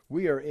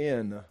We are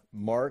in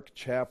Mark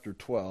chapter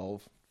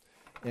 12,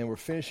 and we're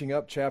finishing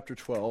up chapter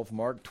 12,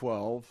 Mark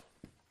 12.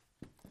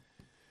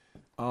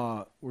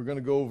 We're going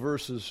to go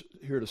verses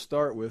here to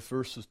start with,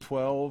 verses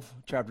 12,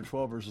 chapter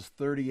 12, verses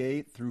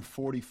 38 through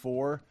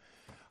 44.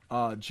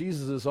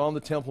 Jesus is on the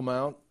Temple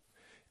Mount.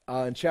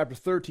 In chapter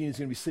 13, he's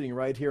going to be sitting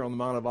right here on the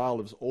Mount of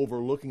Olives,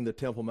 overlooking the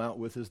Temple Mount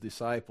with his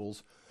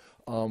disciples.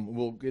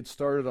 We'll get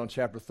started on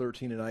chapter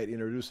 13 tonight,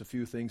 introduce a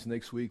few things.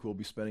 Next week, we'll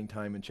be spending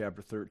time in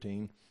chapter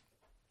 13.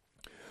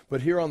 But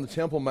here on the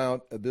Temple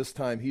Mount at this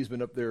time, he's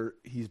been up there,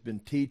 he's been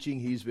teaching,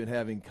 he's been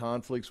having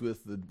conflicts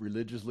with the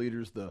religious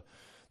leaders, the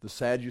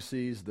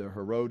Sadducees, the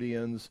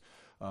Herodians.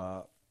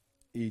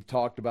 He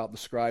talked about the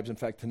scribes. In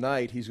fact,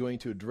 tonight he's going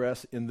to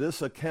address, in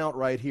this account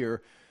right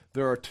here,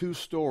 there are two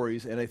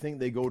stories, and I think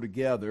they go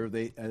together.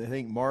 I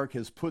think Mark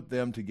has put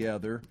them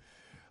together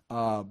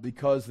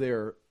because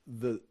they're,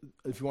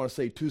 if you want to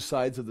say, two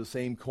sides of the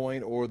same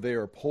coin, or they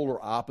are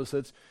polar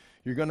opposites.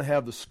 You're going to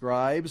have the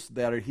scribes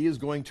he is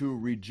going to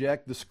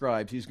reject the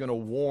scribes. He's going to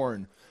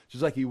warn,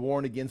 just like he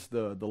warned against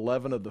the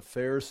leaven of the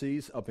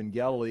Pharisees up in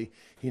Galilee.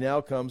 He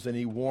now comes and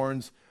he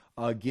warns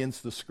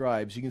against the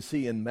scribes. You can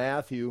see in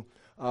Matthew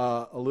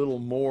a little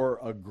more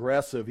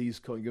aggressive. He's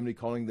going to be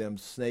calling them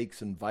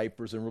snakes and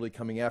vipers and really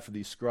coming after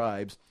these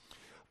scribes.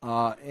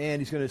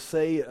 And he's going to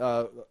say,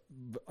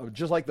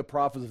 just like the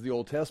prophets of the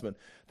Old Testament,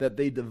 that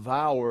they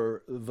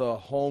devour the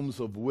homes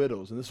of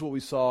widows. And this is what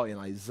we saw in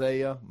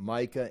Isaiah,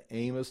 Micah,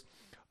 Amos,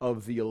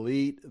 of the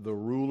elite, the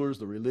rulers,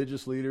 the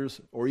religious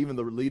leaders, or even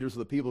the leaders of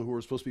the people who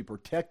were supposed to be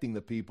protecting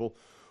the people,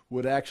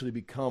 would actually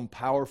become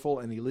powerful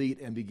and elite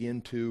and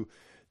begin to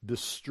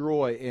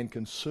destroy and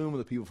consume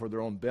the people for their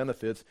own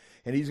benefits.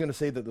 And he's going to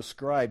say that the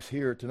scribes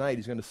here tonight,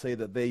 he's going to say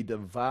that they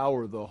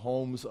devour the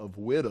homes of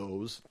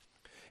widows.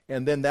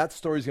 And then that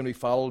story is going to be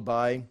followed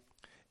by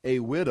a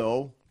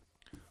widow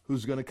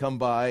who's going to come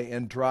by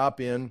and drop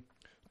in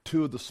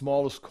two of the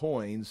smallest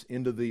coins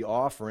into the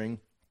offering.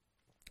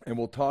 And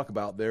we'll talk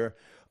about they're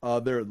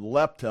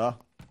lepta,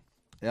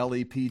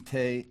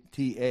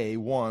 L-E-P-T-A,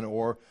 one,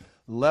 or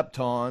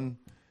lepton,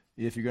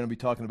 if you're going to be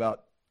talking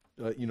about,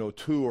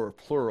 two or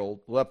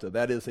plural, lepta.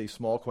 That is a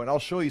small coin. I'll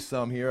show you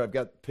some here. I've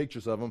got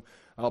pictures of them.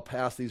 I'll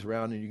pass these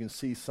around, and you can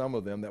see some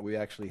of them that we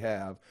actually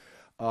have.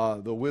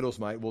 The widow's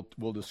mite,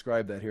 we'll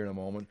describe that here in a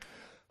moment.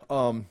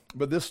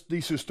 But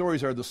these two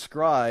stories are the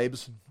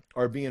scribes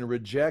are being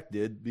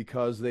rejected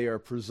because they are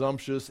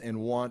presumptuous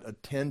and want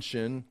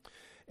attention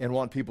and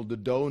want people to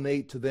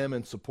donate to them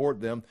and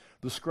support them.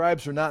 The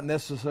scribes are not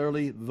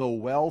necessarily the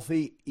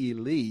wealthy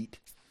elite,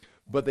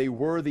 but they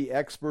were the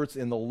experts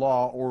in the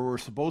law, or were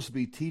supposed to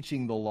be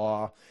teaching the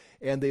law,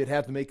 and they'd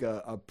have to make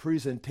a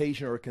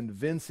presentation or a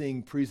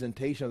convincing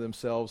presentation of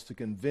themselves to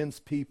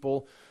convince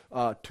people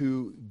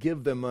to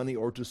give them money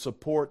or to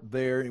support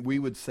we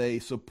would say,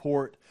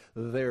 support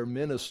their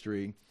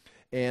ministry.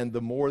 And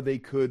the more they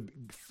could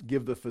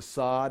give the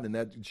facade, and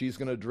that she's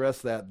going to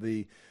address that,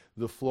 the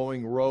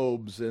flowing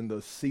robes and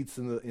the seats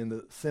in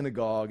the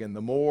synagogue, and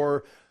the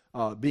more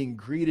being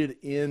greeted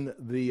in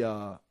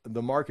the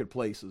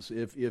marketplaces.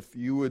 If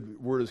you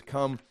were to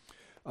come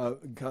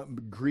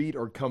greet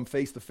or come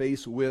face to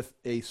face with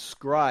a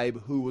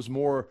scribe who was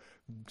more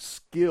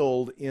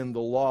skilled in the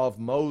law of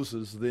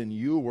Moses than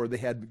you were, they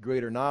had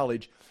greater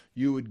knowledge,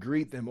 you would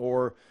greet them,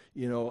 or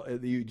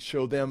you'd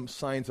show them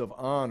signs of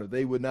honor.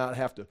 They would not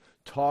have to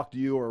talk to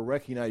you or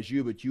recognize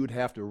you, but you would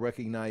have to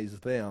recognize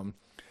them.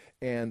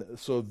 And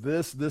so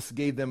this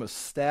gave them a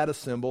status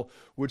symbol,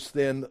 which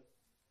then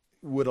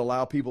would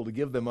allow people to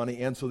give them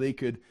money, and so they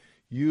could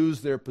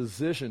use their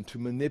position to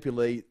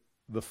manipulate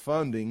the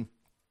funding,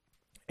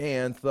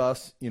 and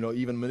thus,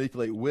 even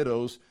manipulate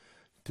widows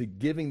to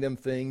giving them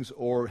things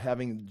or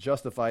having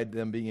justified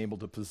them being able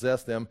to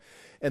possess them.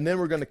 And then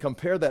we're going to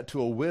compare that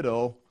to a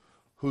widow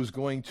who's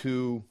going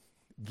to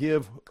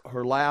give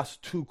her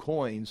last two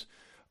coins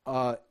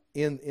to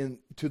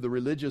the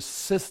religious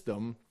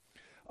system,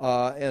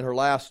 and her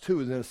last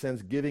two is, in a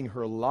sense, giving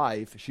her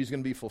life. She's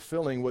going to be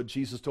fulfilling what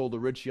Jesus told the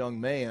rich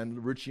young man,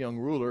 the rich young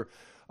ruler.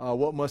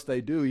 What must I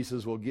do? He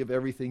says, well, give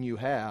everything you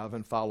have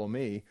and follow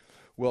me.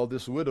 Well,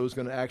 this widow is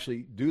going to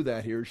actually do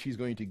that here. She's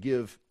going to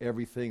give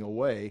everything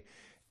away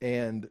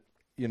and,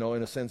 in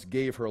a sense,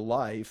 gave her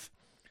life.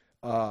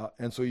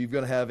 And so you're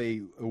going to have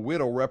a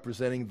widow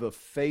representing the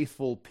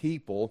faithful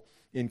people,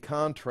 in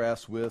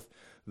contrast with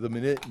the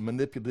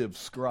manipulative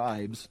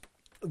scribes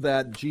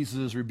that Jesus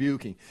is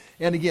rebuking.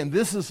 And again,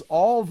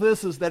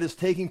 that is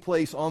taking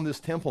place on this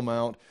Temple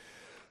Mount,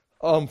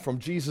 from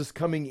Jesus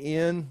coming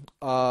in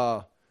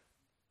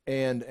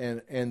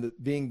and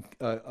being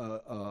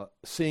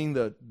seeing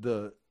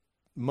the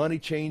money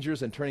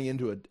changers and turning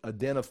into a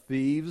den of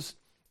thieves,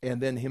 and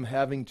then him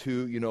having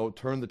to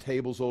turn the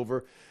tables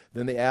over.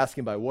 Then they ask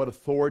him, by what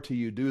authority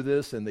you do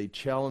this, and they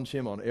challenge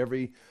him on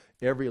every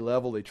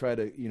level. They try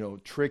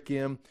to trick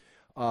him.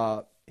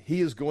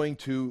 He is going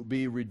to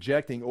be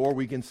rejecting, or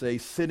we can say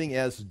sitting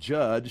as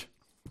judge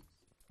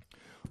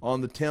on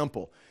the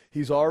temple.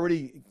 He's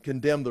already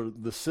condemned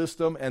the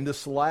system, and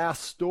this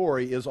last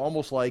story is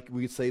almost like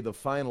we could say the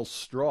final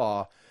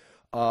straw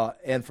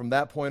And from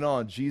that point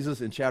on,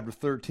 Jesus in chapter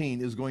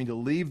 13 is going to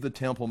leave the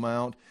Temple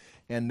Mount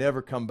and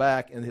never come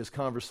back. And his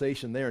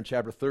conversation there in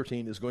chapter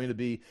 13 is going to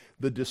be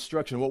the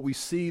destruction. What we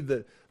see,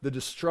 the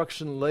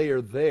destruction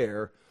layer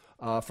there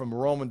from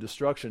Roman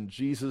destruction,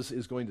 Jesus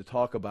is going to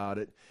talk about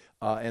it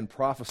and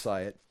prophesy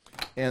it.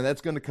 And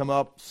that's going to come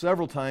up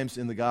several times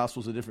in the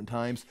Gospels at different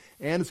times.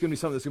 And it's going to be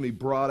something that's going to be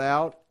brought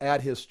out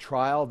at his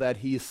trial, that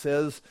he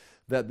says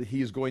that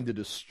he is going to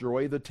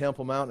destroy the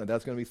Temple Mount, and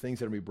that's going to be things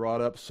that are going to be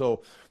brought up.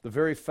 So the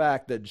very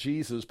fact that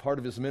Jesus, part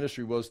of his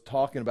ministry, was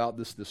talking about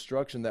this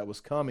destruction that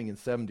was coming in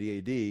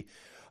 70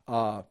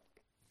 AD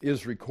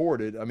is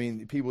recorded. I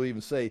mean, people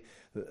even say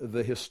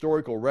the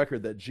historical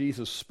record that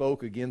Jesus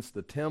spoke against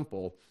the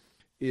temple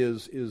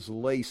is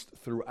laced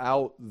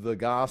throughout the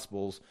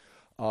Gospels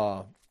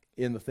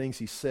in the things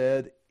he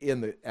said,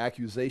 in the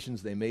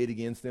accusations they made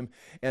against him.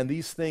 And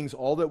these things,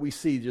 all that we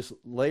see, just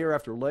layer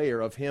after layer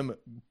of him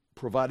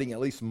providing, at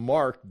least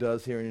Mark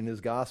does here in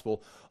his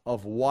gospel,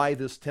 of why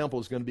this temple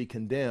is going to be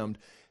condemned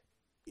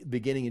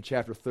beginning in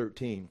chapter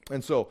 13.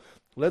 And so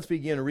let's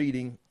begin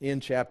reading in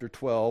chapter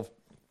 12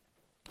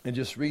 and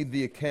just read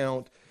the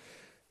account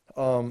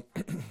of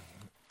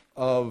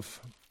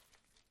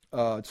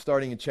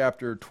starting in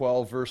chapter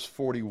 12, verse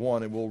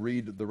 41, and we'll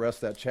read the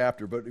rest of that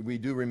chapter. But we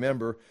do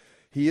remember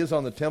he is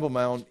on the Temple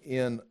Mount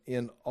in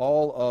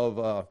all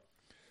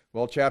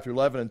of chapter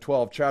 11 and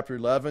 12. Chapter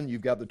 11,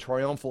 you've got the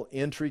triumphal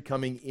entry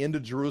coming into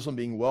Jerusalem,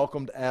 being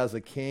welcomed as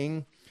a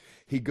king.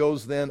 He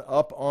goes then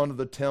up onto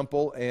the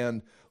temple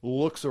and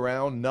looks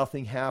around.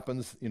 Nothing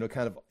happens,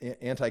 kind of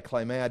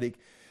anticlimactic.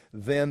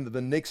 Then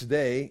the next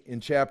day, in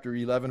chapter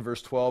 11,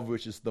 verse 12,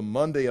 which is the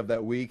Monday of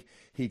that week,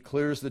 he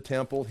clears the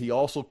temple. He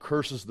also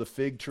curses the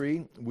fig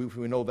tree.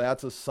 We know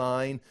that's a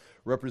sign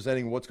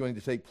representing what's going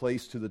to take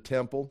place to the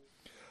temple.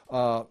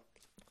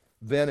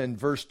 Then in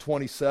verse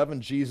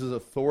 27, Jesus'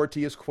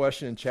 authority is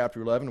questioned in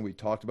chapter 11. We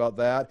talked about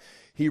that.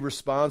 He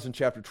responds in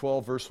chapter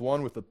 12, verse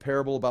 1, with the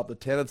parable about the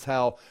tenants,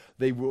 how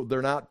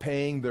they're not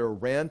paying their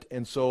rent,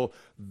 and so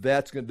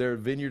their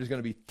vineyard is going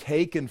to be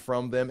taken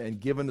from them and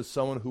given to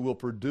someone who will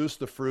produce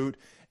the fruit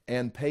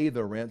and pay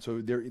the rent.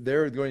 So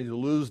they're going to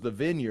lose the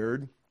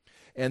vineyard,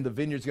 and the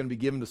vineyard is going to be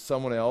given to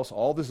someone else.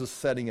 All this is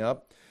setting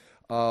up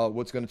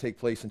what's going to take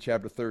place in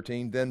chapter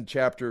 13. Then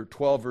chapter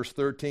 12, verse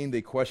 13,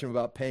 they question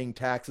about paying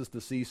taxes to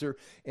Caesar,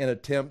 an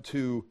attempt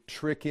to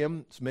trick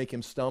him, to make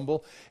him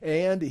stumble.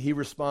 And he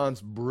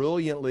responds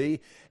brilliantly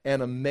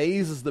and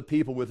amazes the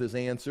people with his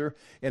answer.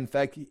 In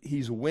fact,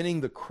 he's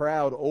winning the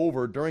crowd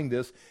over during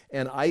this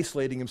and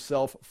isolating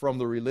himself from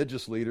the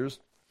religious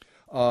leaders.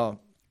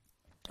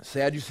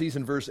 Sadducees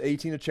in verse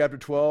 18 of chapter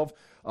 12,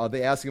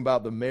 they ask him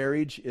about the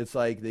marriage. It's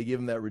like they give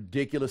him that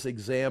ridiculous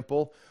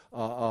example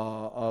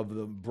of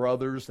the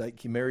brothers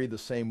that marry the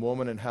same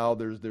woman and how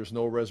there's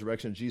no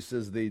resurrection. Jesus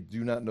says they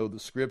do not know the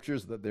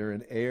scriptures, that they're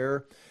in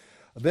error.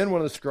 Then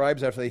one of the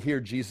scribes, after they hear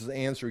Jesus'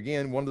 answer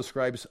again, one of the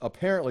scribes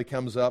apparently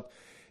comes up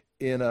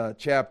in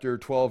chapter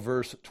 12,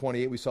 verse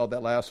 28. We saw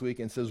that last week,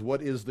 and says,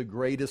 "What is the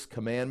greatest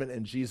commandment?"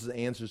 And Jesus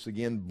answers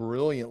again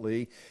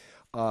brilliantly,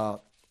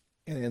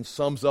 and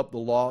sums up the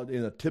law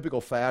in a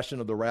typical fashion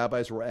of the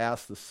rabbis were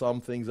asked to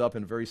sum things up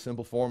in a very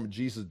simple form.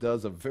 Jesus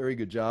does a very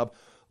good job.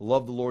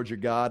 Love the Lord your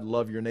God,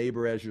 love your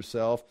neighbor as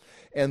yourself.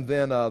 And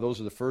then those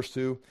are the first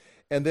two.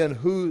 And then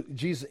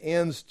Jesus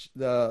ends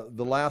the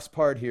last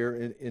part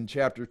here in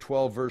chapter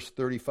 12, verse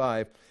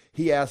 35.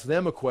 He asks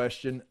them a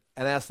question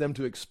and asks them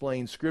to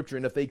explain Scripture.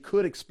 And if they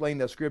could explain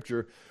that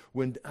Scripture,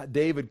 when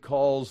David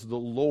calls the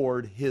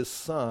Lord his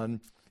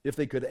son, if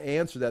they could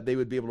answer that, they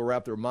would be able to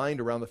wrap their mind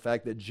around the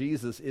fact that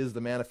Jesus is the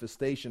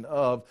manifestation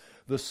of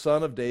the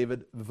Son of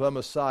David, the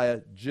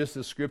Messiah, just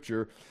as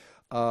Scripture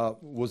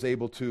was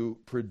able to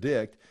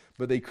predict.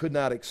 But they could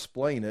not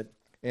explain it.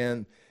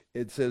 And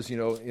it says, in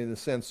a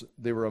sense,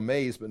 they were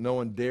amazed, but no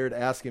one dared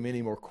ask him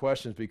any more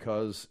questions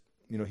because,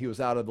 he was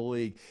out of the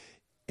league.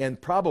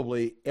 And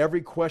probably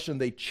every question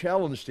they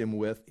challenged him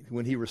with,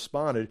 when he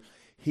responded,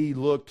 he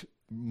looked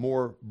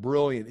more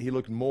brilliant. He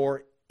looked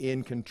more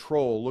in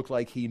control, looked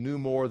like he knew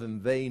more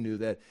than they knew,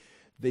 that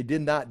they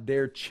did not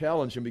dare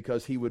challenge him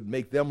because he would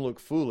make them look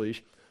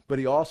foolish, but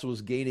he also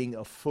was gaining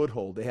a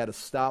foothold. They had to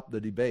stop the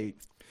debate.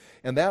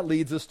 And that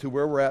leads us to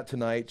where we're at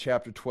tonight,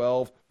 chapter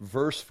 12,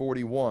 verse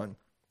 41.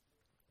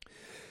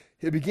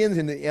 It begins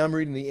I'm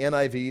reading the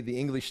NIV, the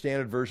English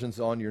Standard Version's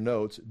on your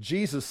notes.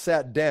 Jesus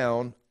sat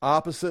down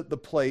opposite the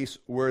place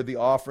where the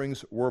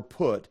offerings were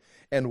put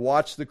and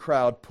watched the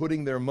crowd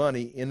putting their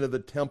money into the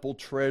temple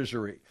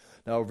treasury.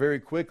 Now, very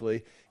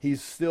quickly,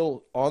 he's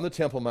still on the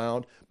Temple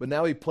Mount, but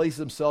now he places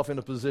himself in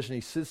a position.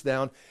 He sits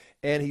down,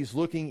 and he's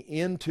looking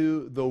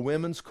into the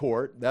women's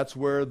court. That's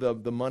where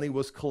the money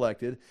was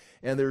collected.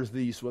 And there's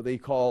these, what they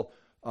call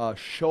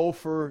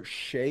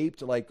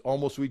shofar-shaped, like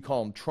almost we'd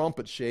call them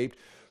trumpet-shaped.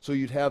 So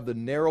you'd have the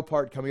narrow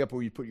part coming up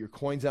where you put your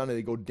coins down, and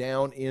they go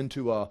down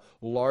into a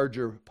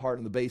larger part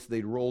in the base.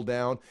 They'd roll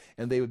down,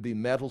 and they would be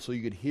metal, so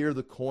you could hear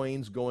the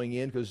coins going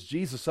in, because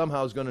Jesus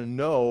somehow is going to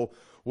know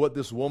what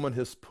this woman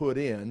has put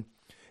in.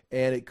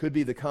 And it could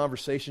be the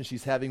conversation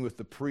she's having with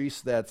the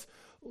priest that's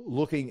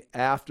looking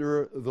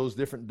after those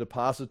different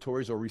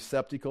depositories or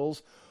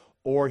receptacles,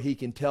 or he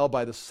can tell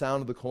by the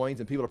sound of the coins,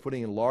 and people are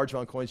putting in large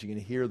amount of coins. You can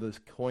hear the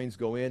coins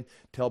go in,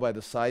 tell by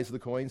the size of the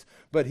coins.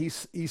 But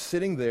he's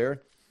sitting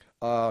there.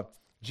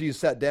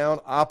 Jesus sat down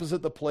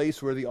opposite the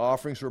place where the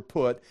offerings were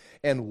put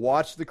and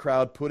watched the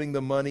crowd putting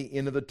the money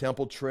into the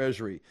temple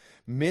treasury.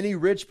 Many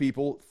rich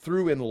people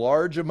threw in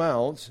large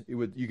amounts.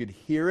 You could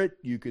hear it.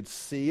 You could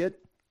see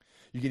it.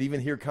 You could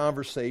even hear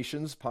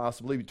conversations,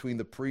 possibly between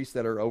the priests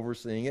that are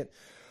overseeing it.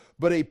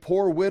 But a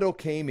poor widow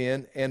came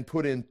in and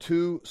put in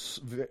 2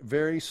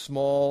 very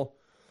small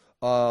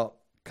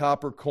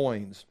copper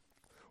coins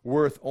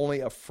worth only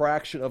a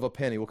fraction of a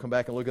penny. We'll come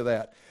back and look at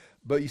that.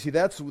 But you see,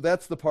 that's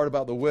the part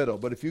about the widow.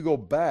 But if you go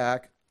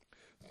back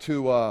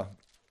to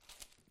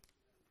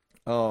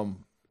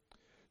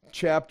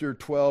chapter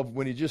 12,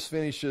 when he just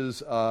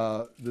finishes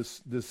this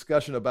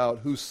discussion about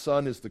whose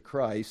son is the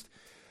Christ,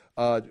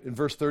 in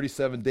verse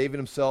 37, David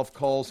himself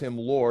calls him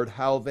Lord.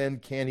 How then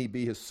can he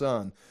be his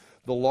son?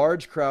 The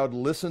large crowd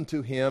listened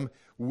to him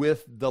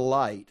with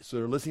delight. So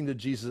they're listening to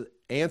Jesus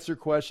answer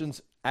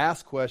questions,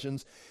 ask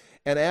questions.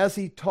 And as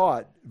he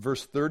taught,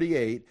 verse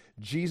 38,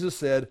 Jesus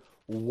said,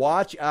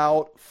 watch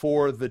out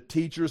for the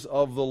teachers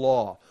of the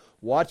law.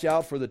 Watch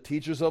out for the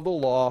teachers of the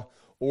law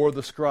or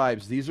the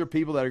scribes. These are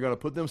people that are going to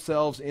put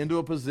themselves into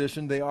a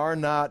position. They are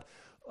not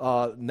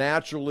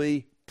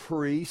naturally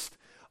priests.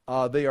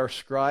 They are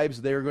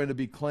scribes. They are going to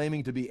be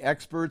claiming to be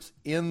experts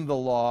in the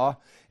law.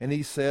 And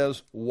he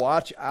says,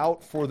 watch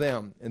out for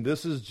them. And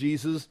this is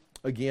Jesus,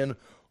 again,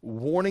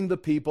 warning the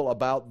people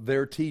about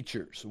their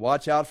teachers.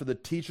 Watch out for the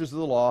teachers of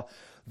the law.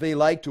 They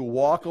like to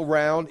walk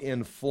around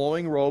in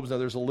flowing robes. Now,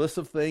 there's a list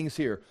of things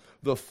here.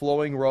 The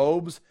flowing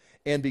robes,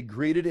 and be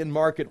greeted in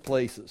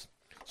marketplaces.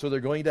 So they're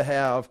going to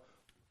have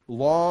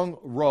long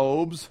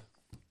robes.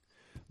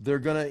 They're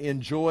going to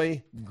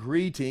enjoy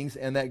greetings,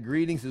 and that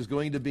greetings is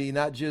going to be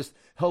not just,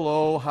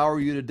 hello, how are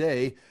you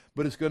today,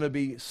 but it's going to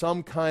be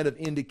some kind of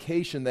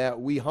indication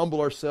that we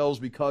humble ourselves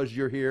because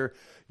you're here.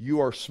 You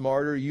are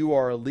smarter. You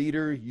are a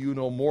leader. You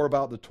know more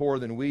about the Torah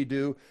than we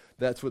do.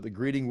 That's what the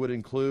greeting would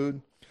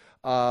include.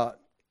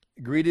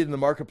 Greeted in the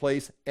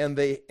marketplace, and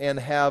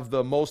have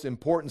the most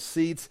important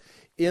seats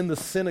in the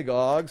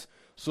synagogues.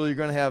 So you're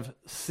going to have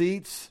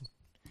seats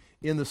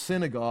in the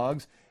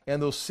synagogues,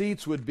 and those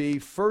seats would be,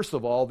 first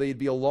of all, they'd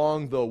be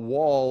along the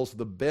walls,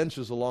 the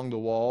benches along the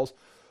walls,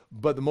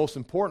 but the most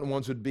important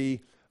ones would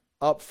be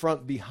up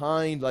front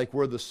behind, like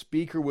where the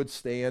speaker would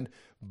stand,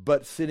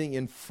 but sitting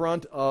in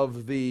front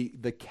of the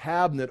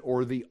cabinet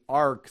or the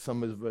ark,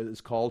 some of it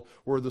is called,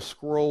 where the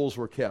scrolls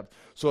were kept.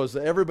 So as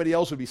everybody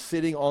else would be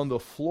sitting on the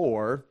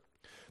floor,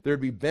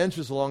 there'd be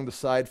benches along the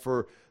side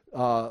for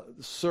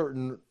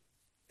certain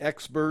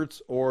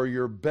experts, or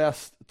your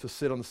best to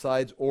sit on the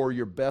sides, or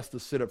your best to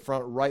sit up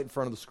front, right in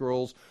front of the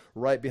scrolls,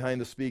 right behind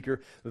the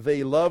speaker.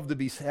 They love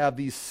to have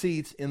these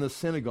seats in the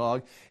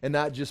synagogue and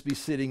not just be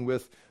sitting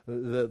with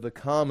the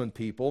common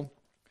people.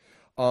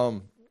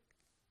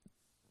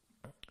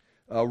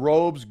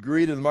 Robes,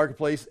 greeted in the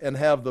marketplace, and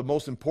have the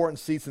most important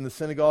seats in the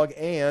synagogue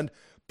and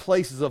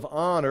places of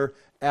honor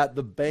at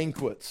the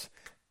banquets.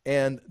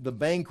 And the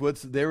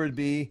banquets, there would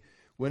be,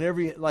 there'd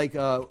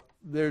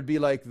be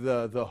like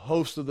the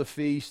host of the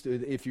feast.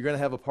 If you're going to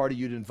have a party,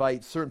 you'd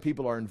invite. Certain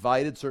people are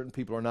invited, certain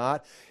people are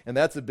not. And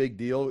that's a big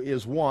deal,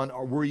 is one,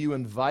 were you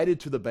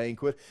invited to the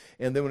banquet?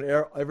 And then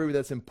when everybody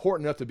that's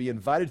important enough to be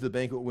invited to the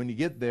banquet, when you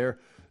get there,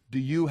 do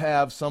you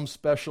have some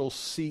special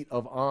seat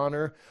of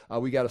honor?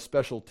 We got a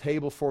special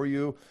table for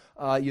you.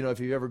 If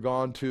you've ever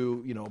gone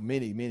to,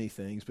 many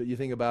things, but you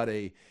think about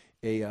a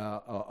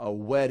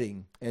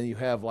wedding, and you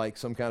have like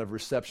some kind of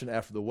reception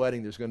after the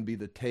wedding. There's going to be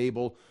the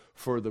table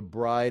for the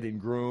bride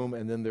and groom,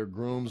 and then their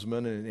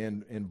groomsmen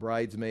and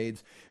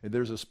bridesmaids, and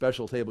there's a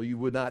special table. You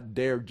would not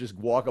dare just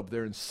walk up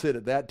there and sit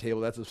at that table.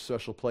 That's a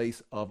special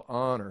place of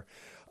honor.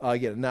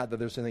 Again, not that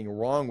there's anything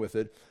wrong with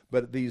it,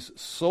 but these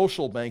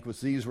social banquets,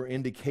 these were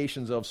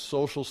indications of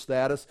social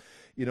status.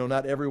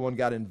 Not everyone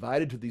got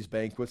invited to these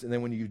banquets, and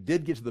then when you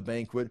did get to the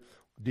banquet,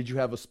 did you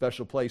have a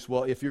special place?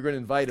 Well, if you're going to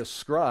invite a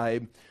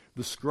scribe,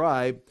 the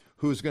scribe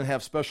who's going to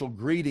have special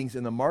greetings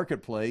in the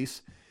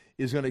marketplace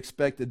is going to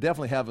expect to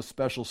definitely have a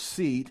special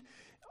seat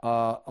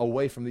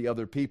away from the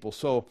other people.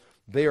 So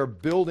they are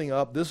building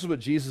up. This is what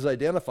Jesus is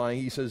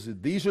identifying. He says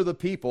that these are the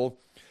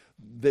people,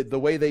 the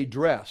way they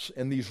dress.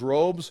 And these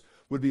robes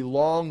would be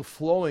long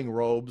flowing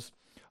robes.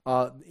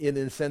 In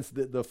a sense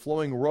that the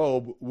flowing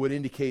robe would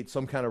indicate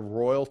some kind of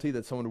royalty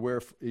that someone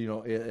would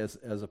wear,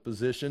 as a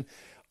position.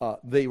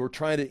 They were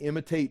trying to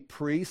imitate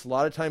priests. A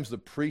lot of times the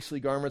priestly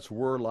garments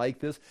were like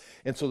this.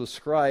 And so the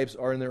scribes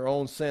are, in their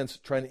own sense,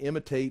 trying to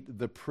imitate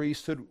the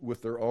priesthood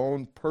with their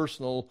own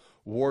personal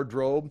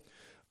wardrobe.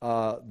 They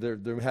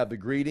have the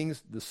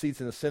greetings, the seats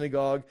in the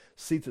synagogue,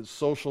 seats at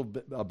social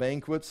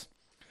banquets.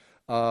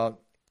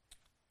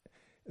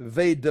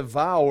 They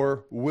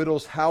devour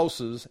widows'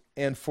 houses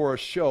and for a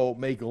show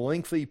make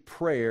lengthy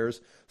prayers.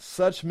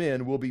 Such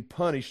men will be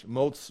punished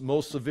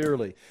most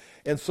severely.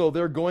 And so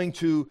they're going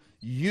to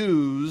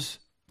use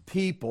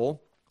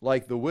people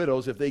like the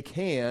widows, if they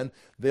can,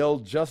 they'll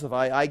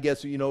justify. I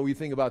guess, we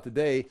think about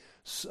today,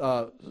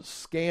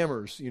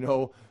 scammers,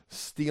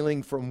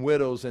 stealing from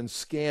widows and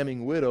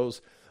scamming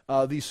widows.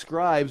 These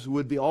scribes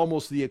would be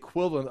almost the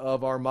equivalent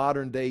of our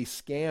modern day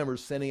scammers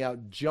sending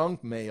out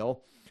junk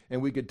mail.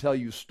 And we could tell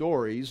you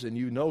stories, and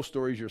you know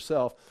stories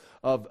yourself,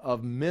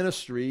 of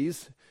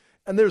ministries.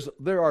 And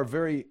there are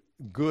very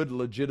good,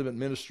 legitimate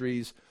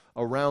ministries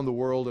around the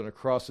world and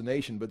across the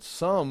nation, but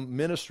some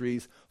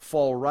ministries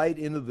fall right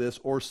into this,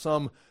 or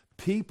some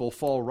people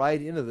fall right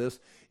into this,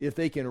 if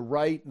they can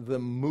write the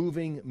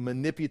moving,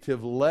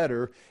 manipulative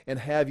letter and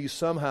have you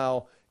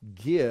somehow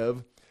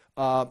give.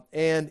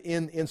 And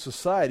in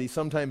society,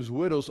 sometimes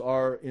widows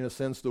are, in a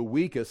sense, the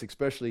weakest,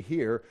 especially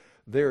here.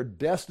 They're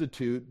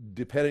destitute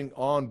depending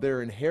on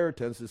their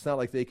inheritance. It's not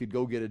like they could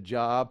go get a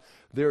job.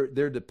 They're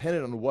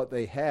dependent on what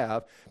they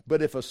have.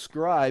 But if a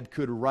scribe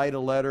could write a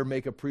letter,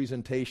 make a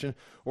presentation,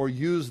 or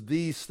use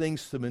these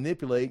things to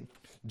manipulate,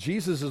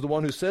 Jesus is the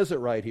one who says it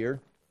right here.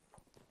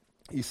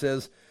 He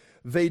says,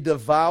 they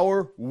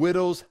devour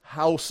widows'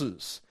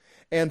 houses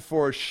and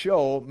for a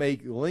show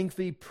make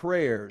lengthy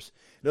prayers.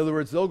 In other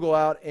words, they'll go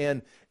out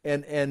and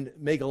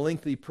make a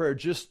lengthy prayer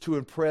just to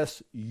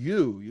impress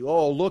you.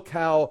 Oh, look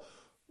how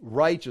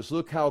righteous,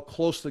 look how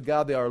close to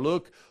God they are.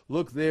 Look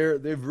there,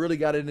 they've really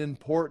got an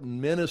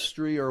important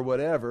ministry or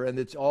whatever, and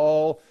it's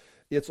all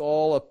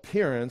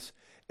appearance.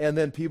 And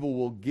then people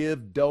will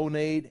give,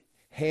 donate,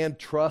 hand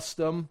trust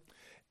them.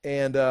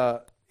 And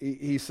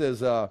he says,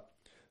 they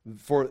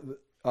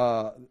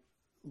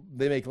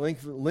make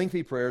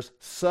lengthy prayers.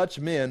 Such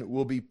men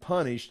will be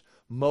punished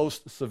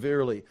most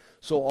severely.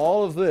 So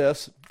all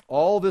this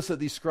that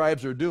these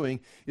scribes are doing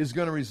is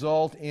going to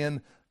result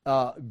in,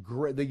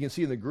 you can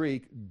see in the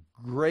Greek,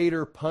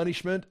 greater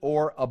punishment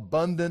or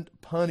abundant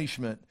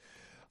punishment.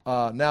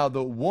 Now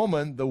the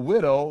woman, the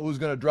widow, who's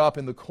going to drop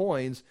in the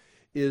coins,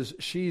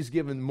 she's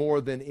given more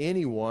than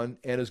anyone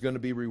and is going to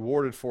be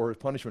rewarded for her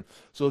punishment.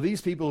 So these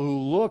people who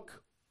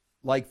look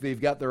like they've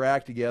got their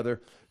act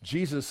together,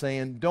 Jesus is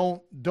saying,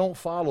 don't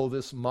follow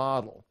this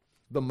model.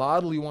 The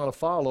model you want to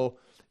follow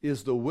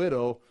is the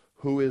widow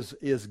who is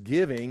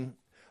giving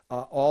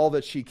all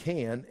that she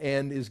can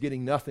and is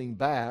getting nothing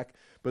back.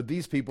 But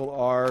these people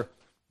are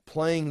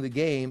playing the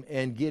game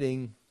and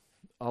getting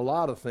a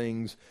lot of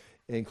things,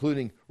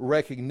 including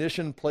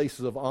recognition,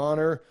 places of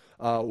honor,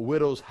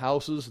 widows'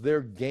 houses.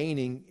 They're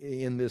gaining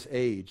in this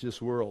age, this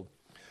world.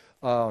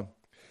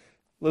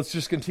 Let's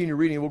just continue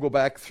reading. We'll go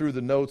back through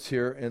the notes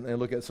here and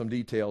look at some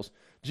details.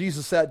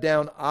 Jesus sat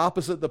down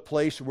opposite the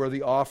place where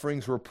the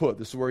offerings were put.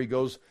 This is where he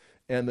goes,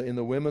 and in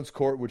the women's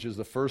court, which is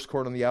the first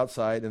court on the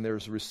outside, and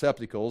there's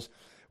receptacles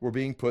were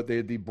being put.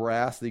 They'd be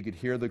brass. They could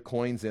hear the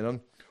coins in them.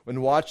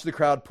 And watch the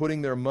crowd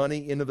putting their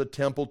money into the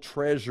temple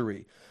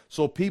treasury.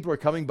 So people are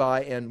coming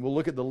by, and we'll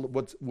look at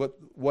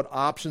what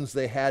options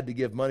they had to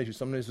give money to.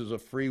 Sometimes it was a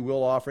free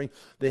will offering.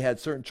 They had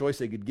certain choice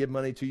they could give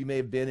money to. You may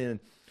have been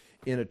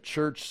in a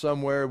church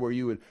somewhere where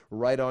you would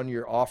write on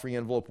your offering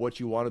envelope what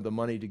you wanted the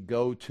money to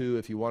go to.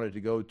 If you wanted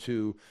to go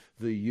to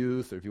the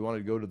youth, or if you wanted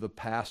to go to the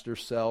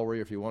pastor's salary,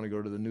 or if you want to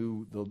go to the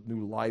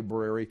new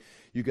library,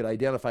 you could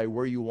identify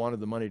where you wanted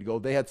the money to go.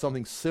 They had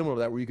something similar to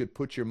that where you could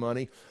put your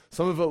money.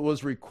 Some of it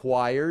was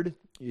required.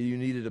 You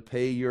needed to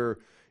pay your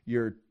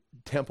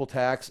temple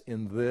tax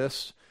in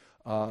this.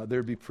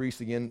 There'd be priests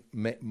again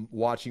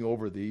watching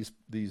over these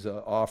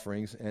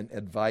offerings and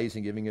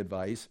advising, giving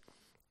advice.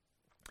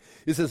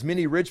 It says,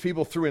 many rich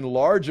people threw in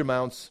large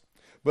amounts,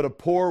 but a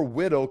poor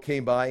widow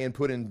came by and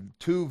put in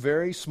 2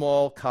 very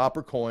small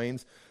copper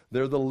coins.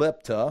 They're the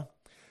lepta,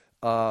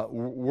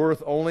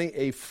 worth only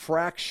a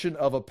fraction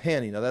of a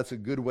penny. Now that's a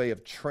good way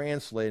of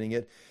translating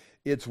it.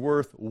 It's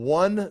worth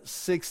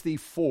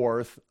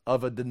 1/64th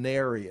of a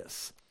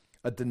denarius.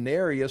 A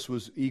denarius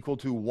was equal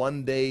to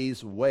 1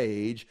 day's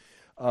wage.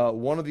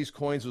 One of these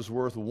coins was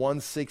worth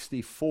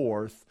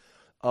 1/64th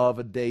of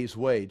a day's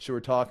wage. So we're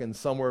talking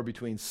somewhere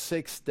between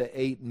 6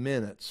 to 8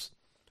 minutes.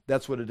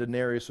 That's what a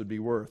denarius would be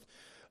worth.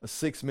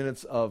 6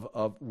 minutes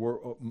of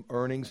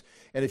earnings.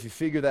 And if you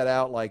figure that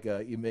out, like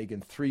you're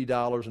making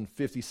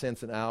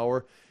 $3.50 an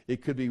hour,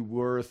 it could be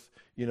worth,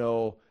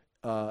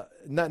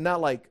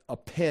 not like a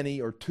penny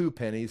or 2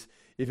 pennies.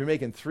 If you're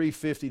making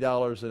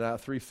 $3.50 an hour,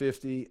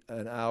 $3.50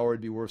 an hour,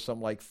 it'd be worth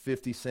something like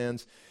 50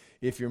 cents.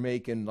 If you're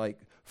making like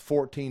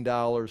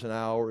 $14 an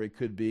hour, it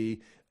could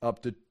be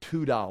up to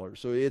 $2.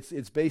 So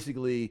it's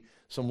basically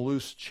some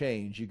loose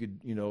change. You could,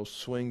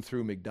 swing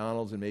through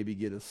McDonald's and maybe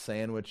get a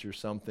sandwich or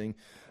something.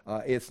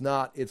 It's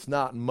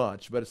not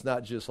much, but it's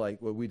not just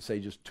like what we'd say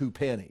just 2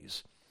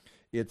 pennies.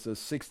 It's a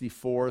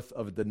 64th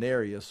of a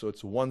denarius, so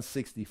it's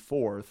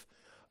 1/64th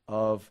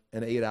of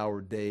an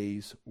 8-hour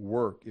day's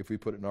work if we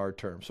put it in our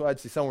terms. So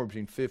I'd say somewhere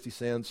between 50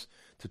 cents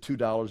to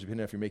 $2,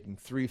 depending if you're making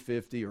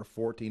 $3.50 or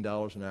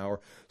 $14 an hour,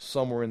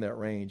 somewhere in that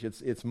range.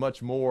 It's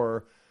much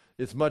more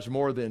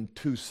than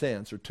 2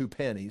 cents or 2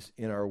 pennies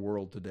in our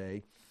world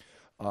today.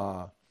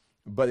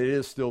 But it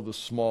is still the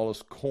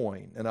smallest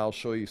coin, and I'll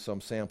show you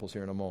some samples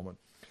here in a moment.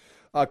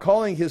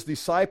 Calling his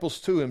disciples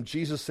to him,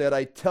 Jesus said,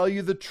 I tell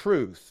you the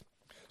truth.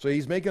 So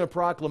he's making a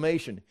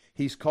proclamation.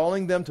 He's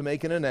calling them to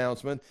make an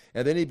announcement,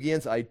 and then he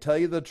begins, I tell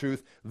you the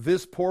truth,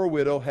 this poor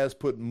widow has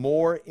put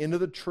more into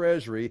the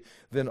treasury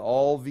than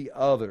all the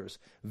others.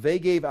 They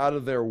gave out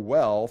of their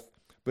wealth,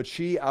 but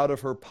she out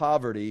of her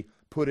poverty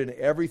put in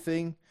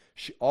everything,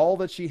 all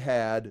that she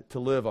had to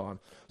live on.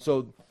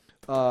 So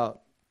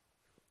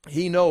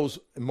he knows,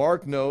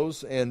 Mark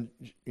knows, and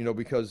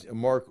because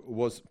Mark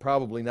was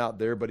probably not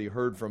there, but he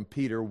heard from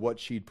Peter what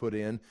she'd put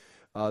in.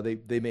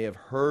 They may have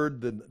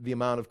heard the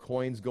amount of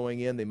coins going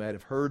in. They might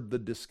have heard the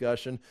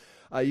discussion.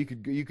 You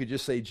could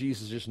just say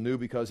Jesus just knew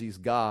because he's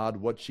God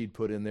what she'd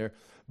put in there.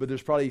 But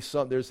there's probably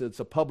it's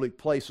a public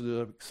place, so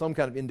there's some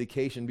kind of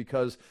indication,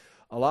 because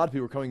a lot of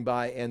people were coming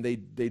by and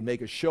they'd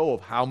make a show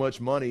of how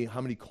much money, how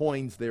many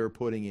coins they were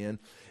putting in.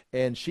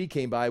 And she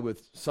came by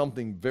with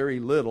something very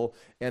little,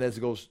 and as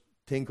it goes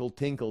tinkle,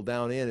 tinkle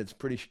down in, it's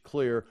pretty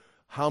clear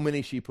how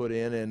many she put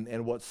in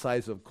and what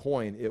size of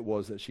coin it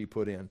was that she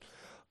put in.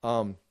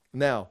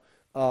 Now,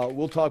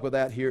 we'll talk about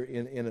that here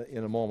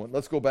in a moment.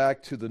 Let's go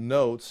back to the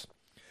notes.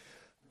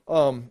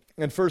 And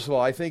first of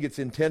all, I think it's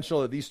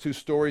intentional that these two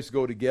stories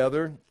go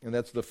together, and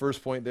that's the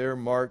first point there.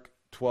 Mark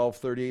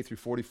 12:38 through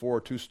 44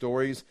 are two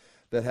stories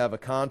that have a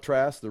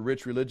contrast. The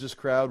rich religious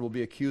crowd will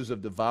be accused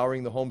of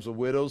devouring the homes of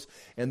widows,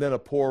 and then a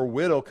poor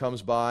widow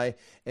comes by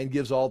and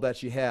gives all that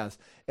she has.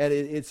 And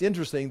it's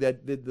interesting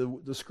that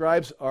the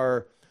scribes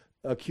are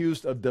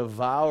accused of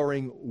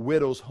devouring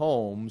widows'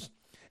 homes,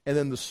 and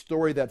then the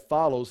story that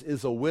follows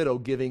is a widow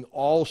giving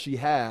all she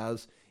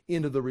has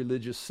into the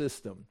religious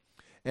system.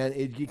 And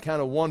you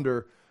kind of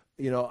wonder,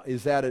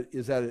 is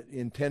that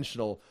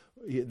intentional?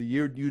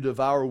 You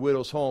devour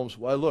widows' homes.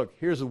 Well, look,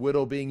 here's a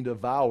widow being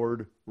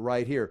devoured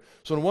right here.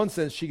 So in one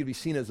sense, she could be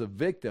seen as a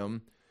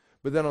victim,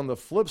 but then on the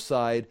flip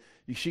side,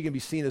 she can be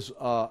seen as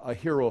a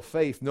hero of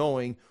faith,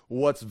 knowing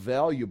what's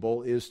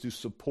valuable is to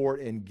support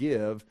and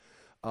give,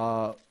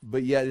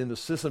 but yet in the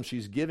system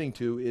she's giving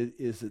to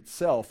is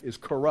itself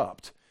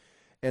corrupt.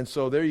 And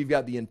so there you've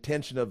got the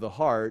intention of the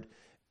heart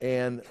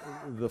and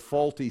the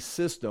faulty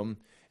system,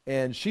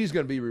 and she's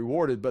going to be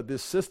rewarded, but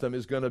this system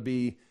is going to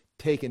be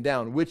taken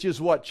down, which is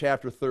what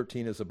chapter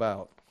 13 is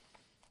about.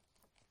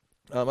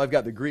 I've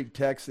got the Greek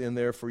text in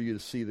there for you to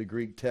see the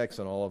Greek text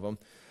on all of them.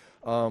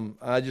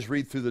 I just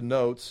read through the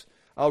notes.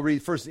 I'll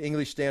read first the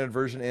English Standard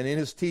Version. And in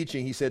his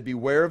teaching, he said,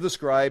 beware of the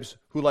scribes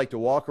who like to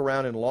walk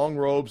around in long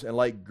robes and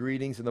like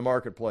greetings in the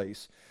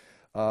marketplace.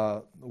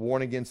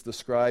 Warn against the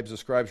scribes. The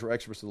scribes were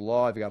experts of the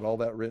law. I've got all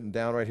that written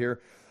down right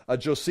here.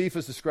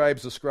 Josephus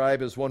describes the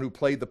scribe as one who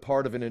played the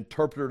part of an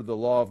interpreter of the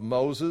law of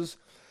Moses.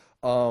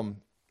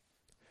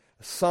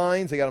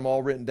 Signs, they got them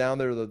all written down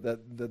there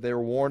that they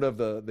were warned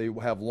of. They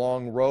have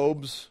long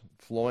robes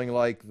flowing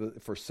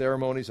for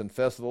ceremonies and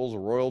festivals, or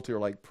royalty, or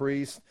like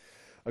priests.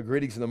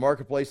 Greetings in the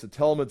marketplace. The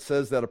Talmud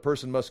says that a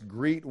person must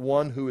greet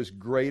one who is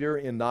greater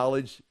in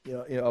knowledge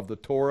of the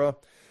Torah.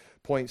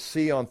 Point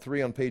C on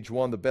 3 on page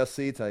 1, the best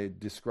seats. I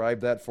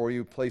described that for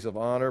you. Place of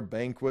honor,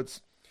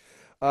 banquets.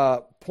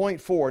 Point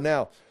 4.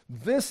 Now,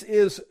 this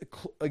is,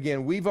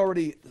 again, we've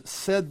already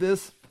said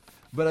this,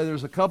 but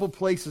there's a couple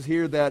places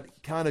here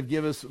that kind of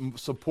give us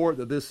support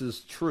that this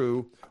is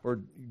true, or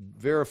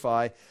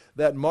verify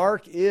that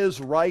Mark is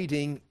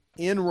writing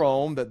in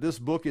Rome, that this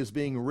book is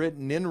being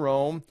written in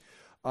Rome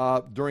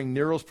during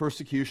Nero's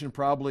persecution,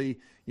 probably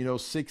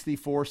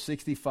 64,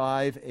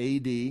 65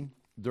 AD,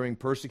 during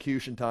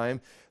persecution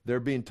time. They're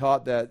being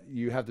taught that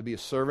you have to be a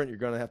servant, you're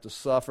going to have to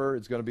suffer,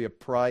 it's going to be a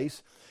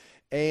price.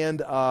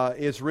 And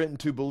it's written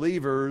to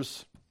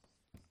believers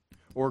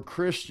or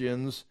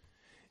Christians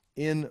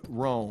in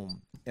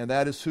Rome. And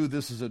that is who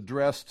this is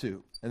addressed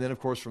to. And then, of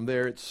course, from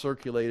there it's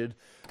circulated,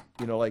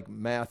 like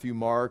Matthew,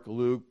 Mark,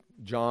 Luke,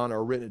 John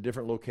are written at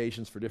different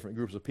locations for different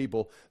groups of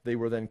people. They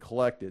were then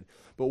collected.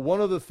 But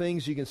one of the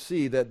things you can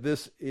see that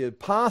this is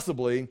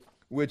possibly,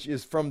 which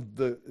is from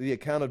the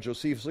account of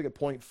Josephus, look at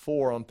point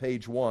 4 on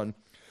page 1.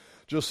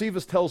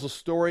 Josephus tells a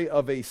story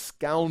of a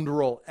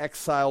scoundrel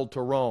exiled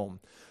to Rome.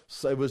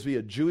 So it was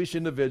a Jewish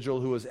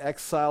individual who was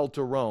exiled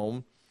to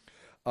Rome,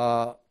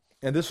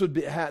 and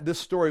this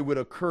story would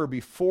occur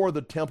before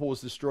the temple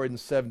was destroyed in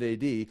 70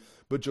 A.D.,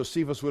 but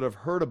Josephus would have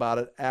heard about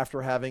it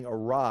after having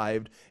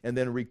arrived and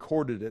then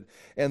recorded it.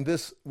 And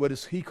this,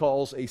 he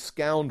calls a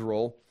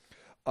scoundrel,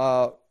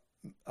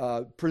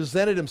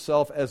 presented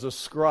himself as a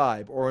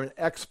scribe or an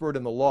expert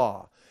in the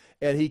law,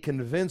 and he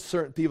convinced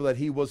certain people that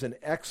he was an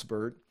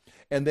expert,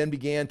 and then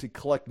began to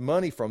collect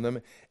money from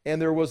them.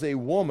 And there was a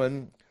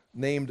woman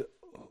named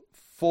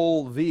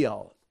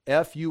Fulvia,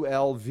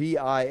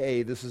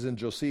 Fulvia. This is in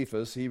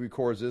Josephus. He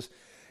records this.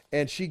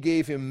 And she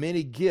gave him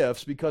many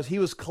gifts because he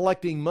was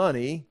collecting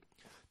money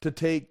to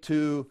take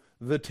to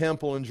the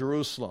temple in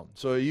Jerusalem.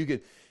 So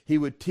he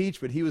would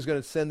teach, but he was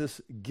going to send this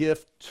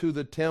gift to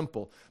the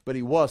temple. But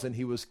he wasn't.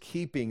 He was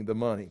keeping the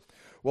money.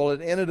 Well,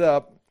 it ended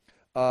up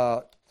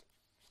that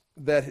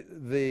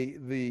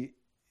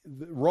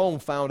Rome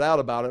found out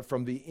about it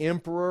from the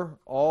emperor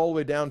all the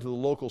way down to the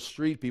local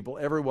street people.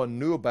 Everyone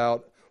knew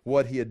about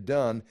what he had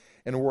done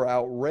and were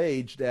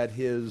outraged at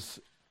his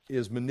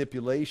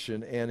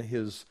manipulation and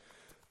his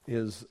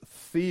his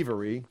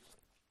thievery.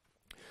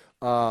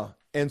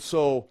 And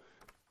so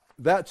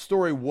that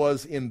story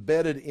was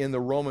embedded in the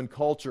Roman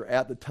culture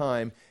at the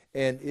time,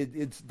 and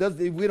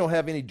we don't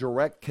have any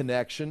direct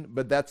connection,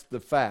 but that's the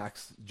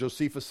facts.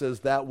 Josephus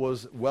says that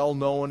was well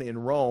known in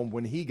Rome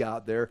when he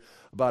got there,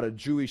 about a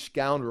Jewish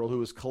scoundrel who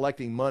was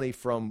collecting money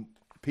from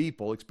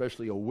people,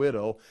 especially a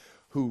widow,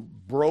 who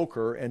broke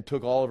her and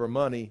took all of her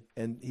money,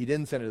 and he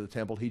didn't send it to the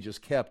temple, he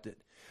just kept it.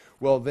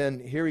 Well, then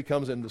here he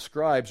comes, and the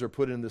scribes are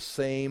put in the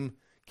same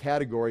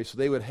category, so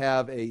they would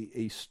have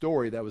a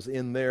story that was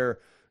in their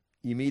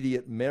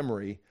immediate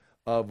memory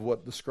of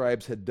what the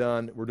scribes had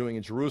done, were doing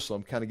in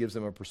Jerusalem, kind of gives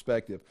them a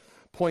perspective.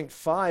 Point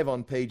 5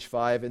 on page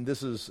 5, and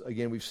this is,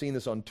 again, we've seen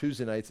this on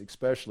Tuesday nights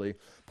especially.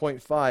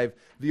 Point 5,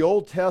 the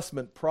Old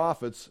Testament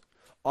prophets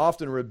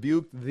often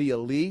rebuked the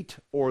elite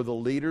or the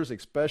leaders,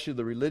 especially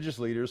the religious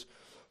leaders,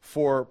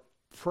 for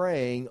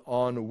preying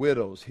on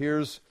widows.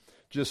 Here's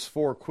just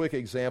 4 quick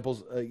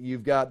examples.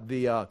 You've got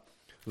the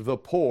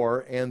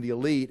poor and the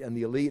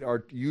elite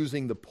are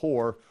using the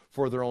poor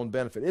for their own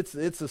benefit.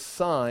 It's a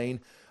sign,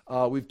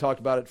 we've talked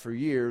about it for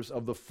years,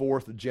 of the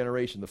 4th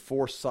generation, the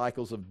 4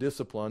 cycles of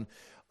discipline.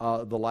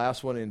 The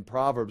last one in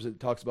Proverbs, it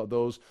talks about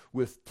those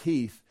with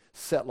teeth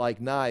set like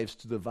knives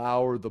to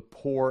devour the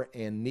poor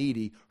and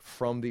needy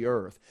from the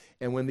earth.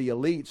 And when the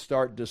elite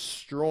start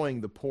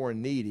destroying the poor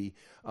and needy,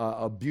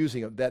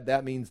 abusing it,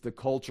 that means the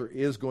culture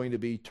is going to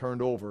be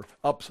turned over,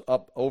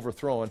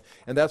 overthrown.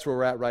 And that's where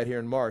we're at right here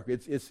in Mark.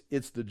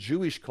 It's the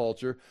Jewish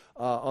culture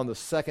on the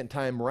second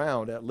time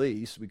round, at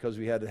least, because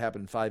we had it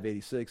happen in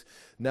 586.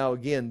 Now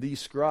again, these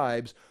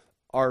scribes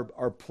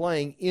are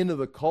playing into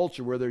the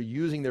culture where they're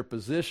using their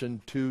position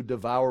to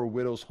devour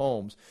widows'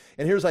 homes.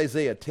 And here's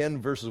Isaiah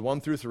 10, verses 1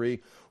 through 3.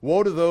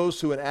 Woe to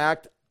those who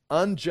enact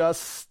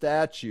unjust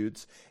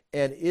statutes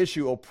and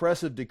issue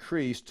oppressive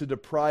decrees to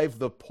deprive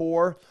the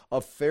poor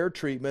of fair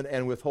treatment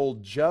and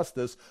withhold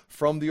justice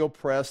from the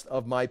oppressed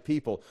of my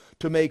people,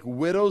 to make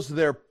widows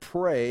their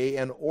prey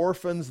and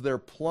orphans their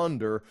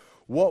plunder.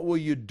 What will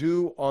you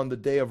do on the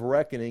day of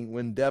reckoning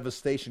when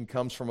devastation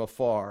comes from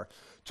afar?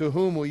 To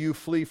whom will you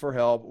flee for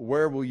help?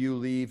 Where will you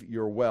leave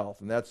your wealth?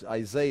 And that's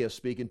Isaiah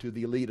speaking to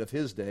the elite of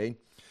his day.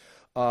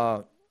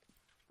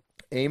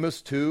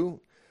 Amos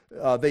 2,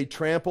 they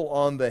trample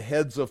on the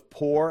heads of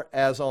poor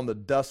as on the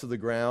dust of the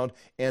ground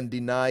and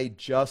deny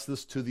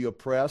justice to the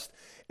oppressed.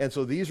 And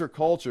so these are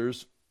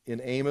cultures in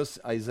Amos,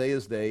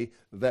 Isaiah's day,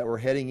 that were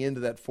heading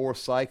into that 4th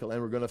cycle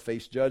and were going to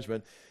face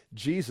judgment.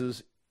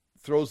 Jesus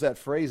throws that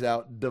phrase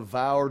out,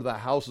 devour the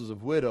houses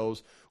of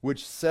widows,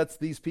 which sets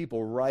these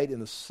people right in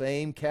the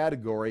same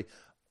category,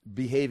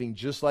 behaving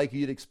just like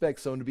you'd expect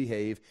someone to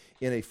behave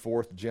in a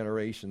 4th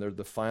generation. They're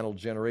the final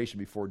generation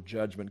before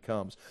judgment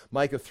comes.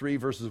 Micah 3,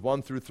 verses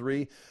 1 through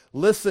 3.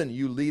 Listen,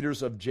 you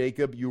leaders of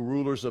Jacob, you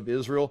rulers of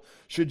Israel,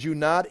 should you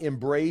not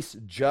embrace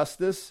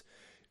justice?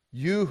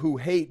 You who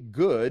hate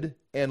good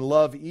and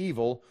love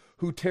evil,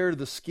 who tear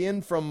the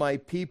skin from my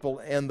people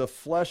and the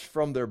flesh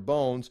from their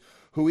bones,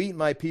 who eat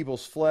my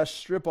people's flesh,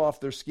 strip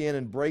off their skin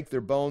and break their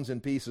bones in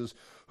pieces,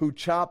 who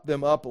chop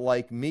them up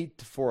like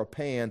meat for a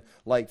pan,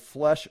 like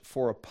flesh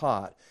for a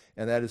pot.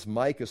 And that is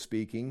Micah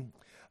speaking.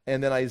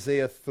 And then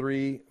Isaiah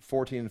 3,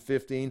 14 and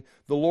 15.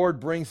 The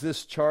Lord brings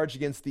this charge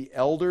against the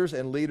elders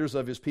and leaders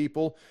of his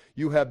people.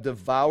 You have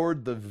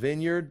devoured the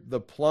vineyard. The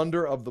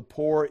plunder of the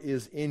poor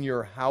is in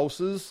your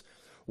houses.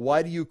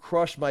 Why do you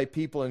crush my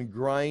people and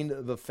grind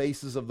the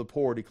faces of the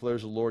poor,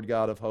 declares the Lord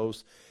God of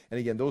hosts. And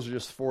again, those are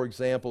just 4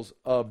 examples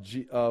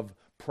of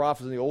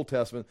prophets in the Old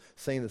Testament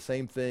saying the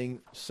same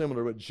thing,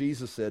 similar to what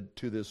Jesus said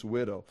to this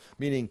widow.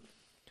 Meaning,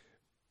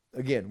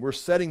 again, we're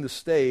setting the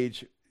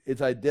stage.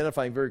 It's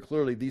identifying very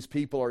clearly these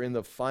people are in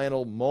the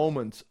final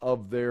moments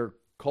of their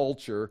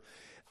culture.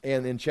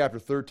 And in chapter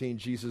 13,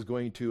 Jesus is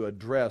going to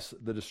address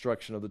the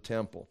destruction of the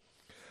temple.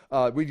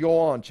 We go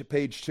on,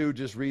 page 2,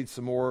 just read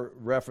some more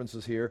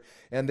references here.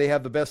 And they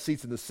have the best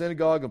seats in the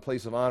synagogue and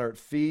place of honor at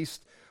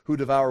feast, who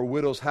devour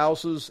widows'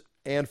 houses,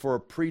 and for a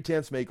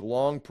pretense make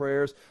long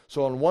prayers.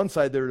 So on one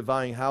side they're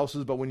devouring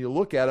houses, but when you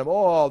look at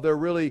them, they're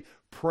really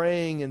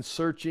praying and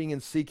searching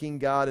and seeking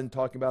God and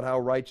talking about how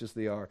righteous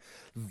they are.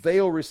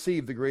 They'll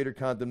receive the greater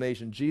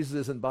condemnation. Jesus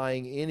isn't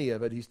buying any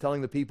of it. He's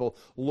telling the people,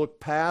 look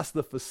past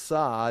the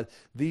facade.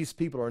 These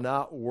people are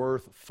not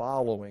worth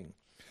following.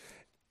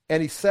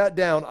 And he sat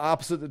down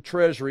opposite the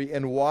treasury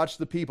and watched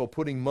the people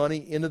putting money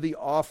into the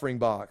offering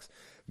box.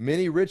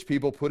 Many rich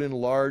people put in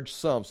large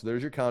sums. So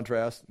there's your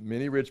contrast.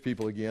 Many rich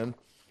people again.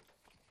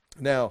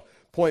 Now,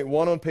 point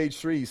 1 on page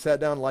 3, he sat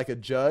down like a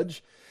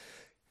judge.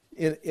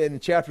 In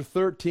chapter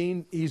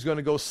 13, he's going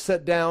to go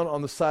sit down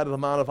on the side of the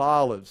Mount of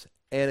Olives.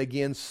 And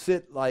again,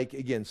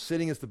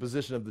 sitting is the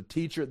position of the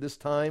teacher at this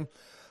time.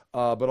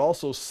 But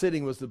also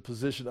sitting was the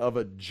position of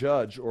a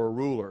judge or a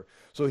ruler.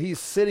 So he's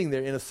sitting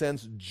there, in a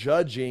sense,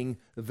 judging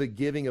the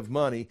giving of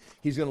money.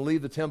 He's going to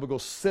leave the temple, go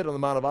sit on the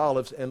Mount of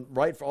Olives, and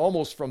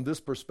almost from this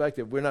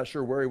perspective, we're not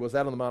sure where he was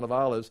at on the Mount of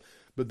Olives,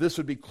 but this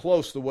would be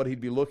close to what he'd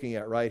be looking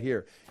at right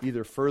here,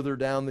 either further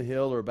down the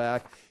hill or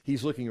back.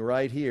 He's looking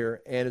right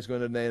here and is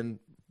going to then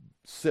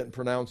sit and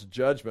pronounce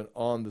judgment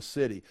on the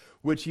city,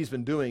 which he's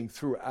been doing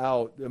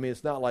throughout. I mean,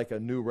 it's not like a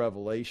new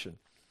revelation.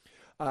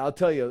 I'll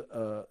tell you,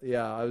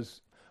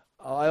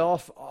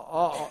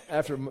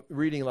 after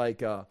reading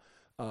like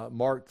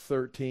Mark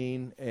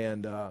 13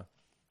 and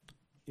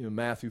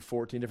Matthew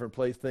 14,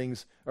 different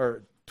things,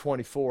 or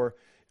 24,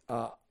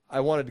 I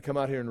wanted to come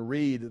out here and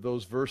read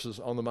those verses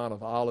on the Mount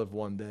of Olives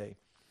one day.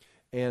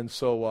 And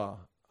so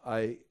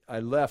I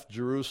left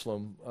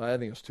Jerusalem, I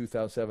think it was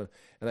 2007,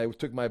 and I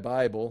took my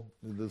Bible,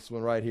 this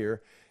one right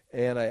here,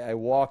 and I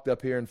walked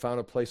up here and found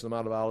a place on the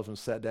Mount of Olives and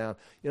sat down.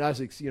 I was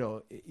like,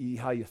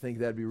 how you think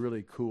that'd be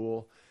really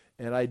cool.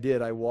 And I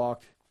did. I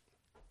walked,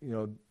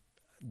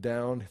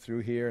 down through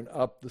here and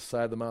up the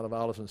side of the Mount of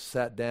Olives and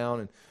sat down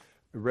and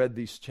read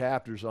these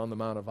chapters on the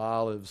Mount of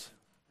Olives.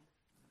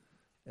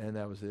 And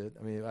that was it.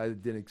 I mean,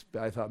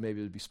 I thought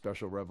maybe it'd be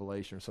special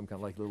revelation or some kind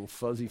of like little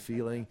fuzzy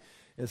feeling.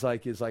 It's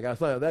like I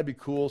thought that'd be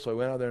cool. So I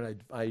went out there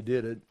and I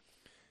did it,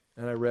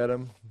 and I read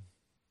them,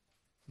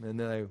 and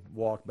then I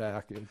walked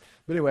back. But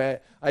anyway,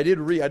 I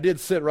did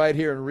sit right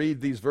here and read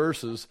these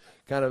verses,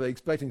 kind of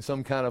expecting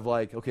some kind of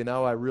like, okay,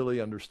 now I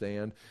really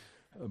understand.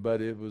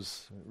 But it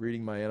was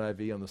reading my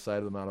NIV on the side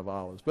of the Mount of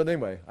Olives. But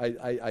anyway,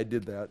 I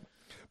did that.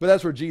 But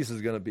that's where Jesus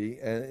is going to be,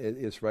 and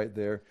it's right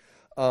there.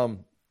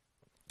 Some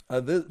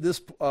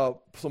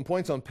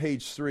points on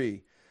page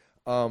 3.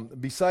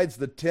 Besides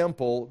the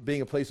temple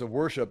being a place of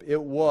worship,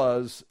 it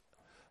was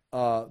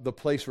the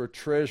place where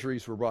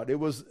treasuries were brought.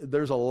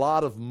 There's a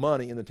lot of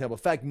money in the temple.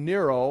 In fact,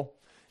 Nero,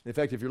 if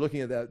you're looking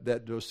at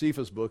that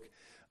Josephus book,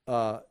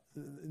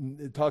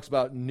 it talks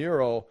about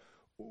Nero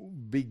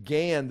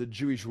began the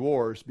Jewish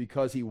wars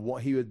because he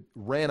had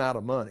ran out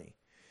of money,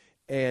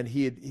 and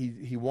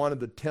he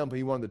wanted the temple,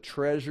 he wanted the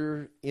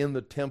treasure in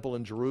the temple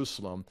in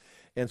Jerusalem,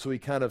 and so he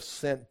kind of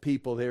sent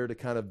people there to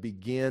kind of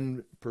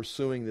begin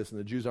pursuing this, and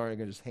the Jews aren't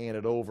going to just hand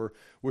it over,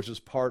 which is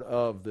part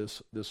of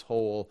this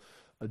whole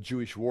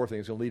Jewish war thing.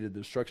 It's going to lead to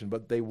destruction,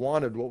 but they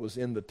wanted what was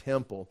in the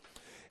temple,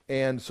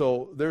 and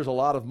so there's a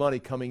lot of money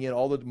coming in.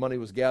 All the money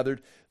was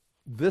gathered.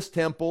 This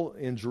temple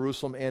in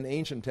Jerusalem and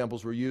ancient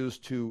temples were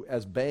used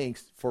as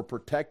banks for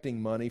protecting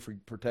money, for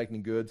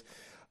protecting goods.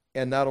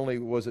 And not only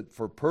was it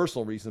for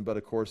personal reasons, but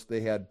of course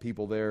they had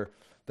people there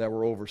that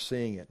were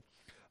overseeing it.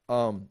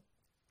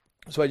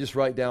 So I just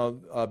write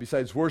down,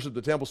 besides worship,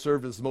 the temple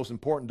served as the most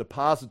important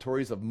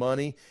depositories of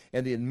money,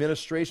 and the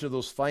administration of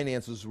those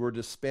finances were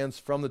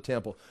dispensed from the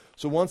temple.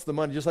 So once the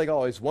money, just like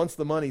always, once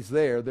the money's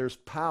there, there's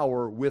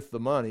power with the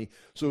money.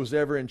 So who's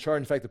ever in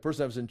charge, in fact, the person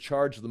that was in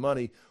charge of the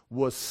money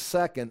was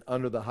second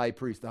under the high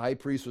priest. The high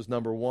priest was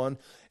number 1,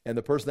 and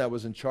the person that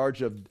was in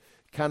charge of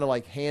kind of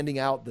like handing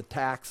out the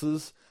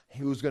taxes,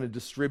 who was going to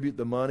distribute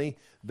the money,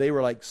 they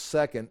were like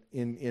second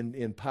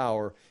in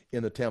power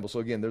in the temple.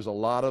 So again, there's a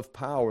lot of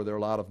power there, a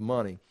lot of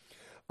money.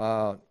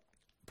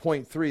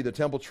 Point 3, the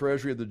temple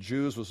treasury of the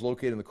Jews was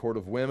located in the court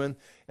of women,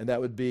 and that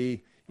would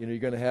be, you're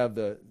going to have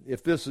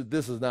if this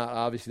is not,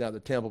 obviously not the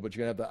temple, but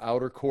you're going to have the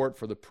outer court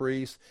for the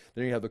priests,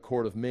 then you have the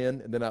court of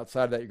men, and then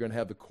outside of that you're going to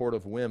have the court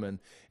of women,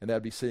 and that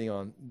would be sitting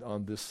on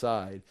this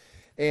side.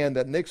 And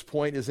that next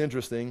point is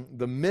interesting.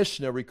 The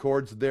Mishnah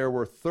records there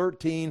were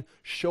 13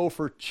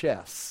 shofar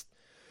chests,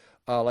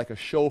 like a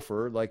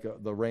shofar, like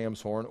the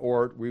ram's horn,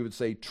 or we would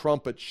say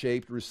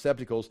trumpet-shaped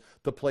receptacles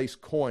to place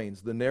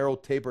coins. The narrow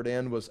tapered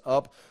end was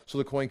up so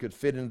the coin could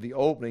fit into the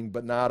opening,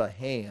 but not a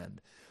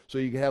hand. So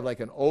you could have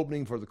like an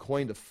opening for the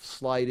coin to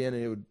slide in,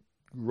 and it would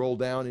roll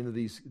down into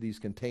these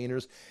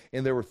containers.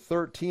 And there were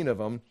 13 of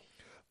them.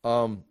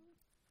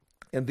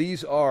 And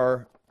these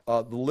are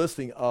the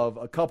listing of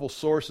a couple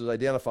sources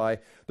identify.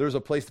 There's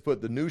a place to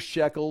put the new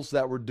shekels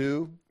that were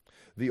due,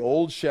 the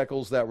old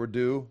shekels that were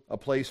due, a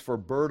place for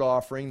bird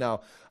offering.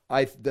 Now,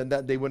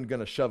 they weren't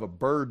going to shove a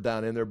bird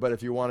down in there, but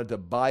if you wanted to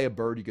buy a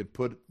bird, you could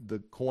put the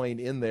coin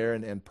in there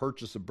and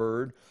purchase a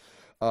bird.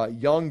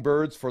 Young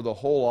birds for the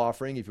whole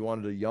offering, if you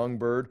wanted a young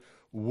bird.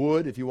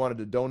 Wood, if you wanted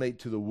to donate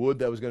to the wood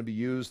that was going to be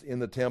used in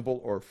the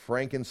temple, or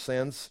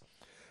frankincense,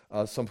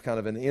 some kind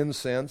of an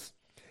incense.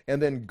 And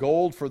then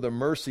gold for the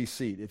mercy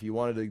seat. If you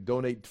wanted to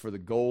donate for the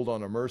gold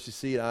on a mercy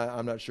seat,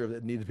 I'm not sure if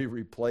it needed to be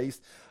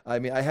replaced. I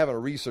mean, I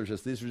haven't researched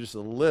this. These were just a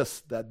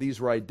list that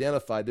these were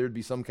identified. There would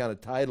be some kind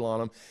of title on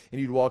them, and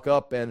you'd walk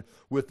up and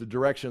with the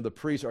direction of the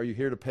priest, are you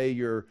here to pay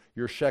your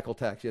shekel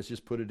tax? Yes,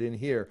 just put it in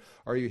here.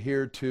 Are you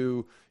here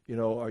to,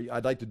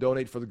 I'd like to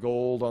donate for the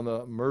gold on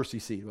the mercy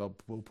seat. Well,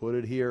 we'll put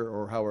it here,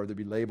 or however, there'd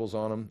be labels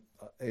on them.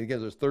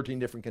 Again, there's 13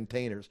 different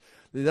containers.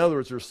 In other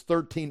words, there's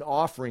 13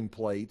 offering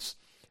plates,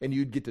 and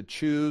you'd get to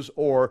choose,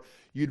 or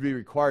you'd be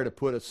required to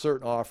put a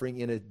certain offering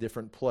in a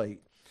different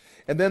plate.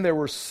 And then there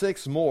were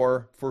 6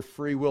 more for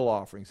free will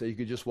offerings. So you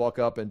could just walk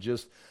up and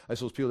I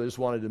suppose people that just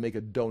wanted to make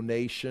a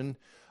donation,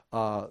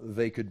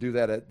 they could do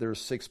that there's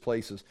 6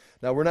 places.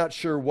 Now, we're not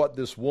sure what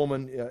this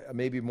woman,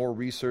 maybe more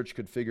research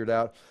could figure it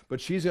out,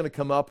 but she's going to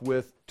come up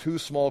with 2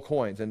 small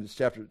coins. And it's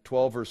chapter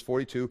 12, verse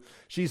 42.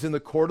 She's in the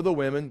court of the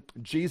women.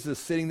 Jesus is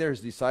sitting there.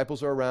 His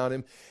disciples are around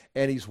him,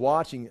 and he's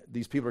watching.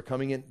 These people are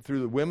coming in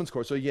through the women's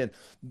court. So again,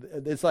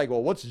 it's like,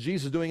 well, what's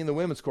Jesus doing in the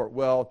women's court?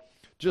 Well,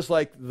 just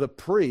like the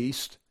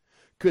priest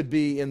could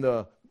be in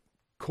the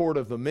court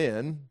of the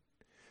men,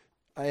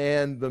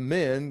 and the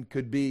men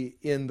could be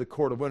in the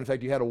court of women. In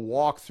fact, you had to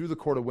walk through the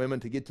court of women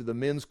to get to the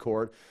men's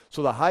court.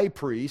 So the high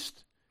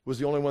priest was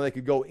the only one that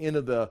could go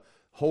into the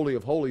Holy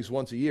of Holies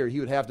once a year. He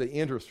would have to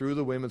enter through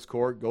the women's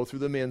court, go through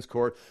the men's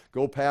court,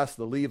 go past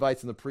the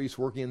Levites and the priests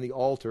working in the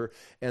altar,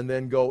 and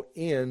then go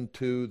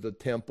into the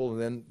temple and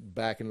then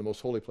back into the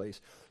most holy place.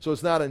 So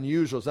it's not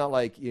unusual. It's not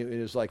like it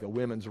is like a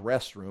women's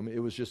restroom. It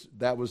was just,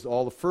 that was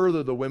all the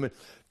further the women,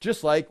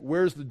 just like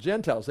where's the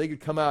Gentiles? They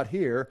could come out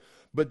here,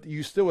 but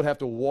you still would have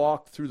to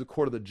walk through the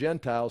court of the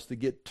Gentiles to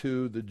get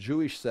to the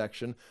Jewish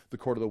section, the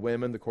court of the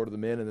women, the court of the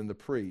men, and then the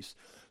priests.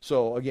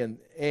 So again,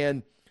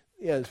 and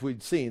as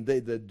we'd seen,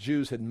 the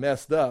Jews had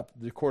messed up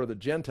the court of the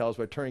Gentiles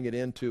by turning it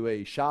into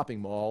a shopping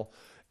mall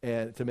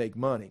and to make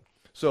money.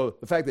 So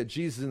the fact that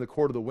Jesus is in the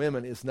court of the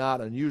women is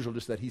not unusual,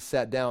 just that he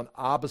sat down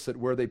opposite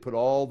where they put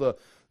all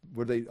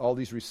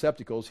these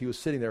receptacles. He was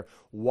sitting there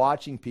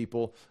watching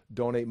people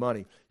donate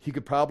money. He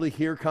could probably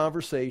hear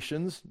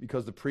conversations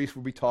because the priest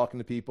would be talking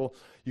to people.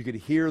 You could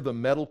hear the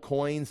metal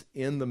coins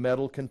in the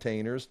metal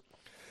containers.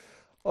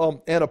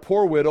 And a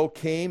poor widow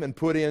came and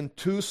put in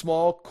 2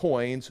 small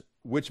coins,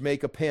 which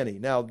make a penny.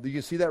 Now, you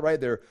can see that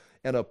right there.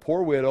 And a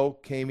poor widow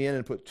came in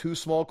and put 2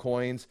 small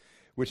coins,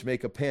 which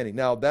make a penny.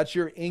 Now, that's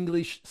your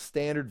English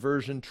Standard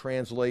Version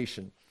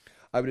translation.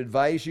 I would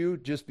advise you,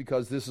 just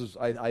because this is,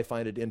 I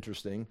find it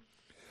interesting,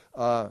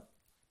 to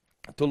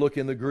look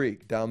in the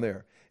Greek down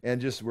there. And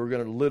just, we're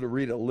going to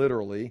read it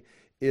literally,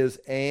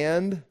 is,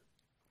 and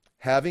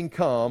having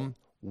come,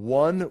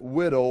 one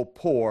widow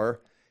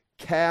poor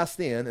cast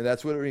in, and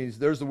that's what it means.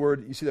 There's the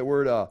word, you see that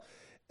word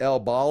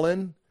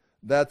el-balin?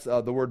 That's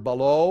the word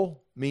balo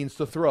means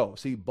to throw.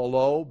 See,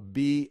 balo,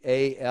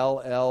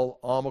 B-A-L-L,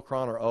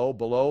 omicron or O,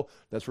 balo,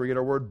 that's where you get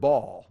our word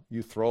ball.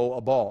 You throw a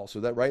ball. So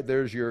that right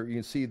there's you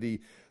can see the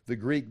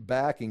Greek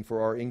backing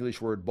for our English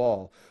word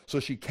ball.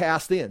 So she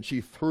cast in, she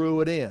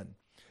threw it in,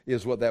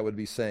 is what that would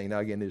be saying. Now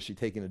again, is she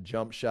taking a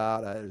jump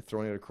shot,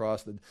 throwing it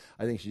across?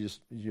 I think she's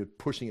just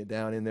pushing it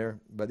down in there.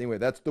 But anyway,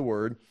 that's the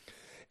word.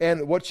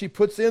 And what she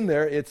puts in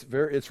there,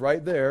 it's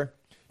right there.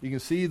 You can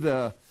see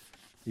the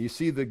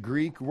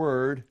Greek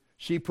word.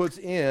 She puts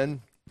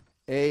in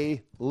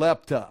a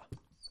lepta.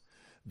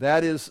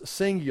 That is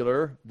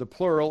singular. The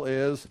plural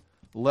is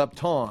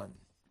lepton.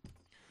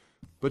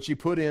 But she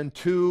put in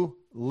 2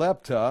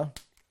 lepta,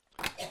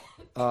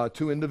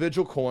 2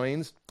 individual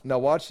coins. Now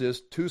watch this,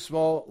 2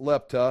 small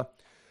lepta.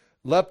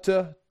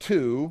 Lepta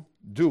 2,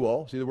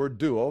 duo, see the word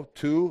duo,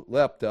 2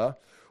 lepta,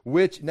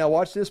 which, now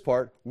watch this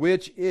part,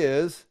 which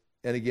is,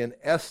 and again,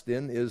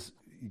 estin is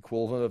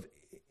equivalent of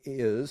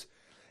is,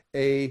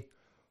 a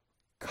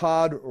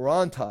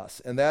quadrantas,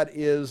 and that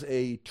is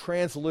a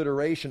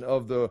transliteration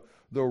of the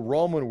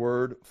Roman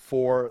word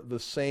for the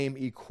same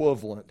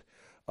equivalent.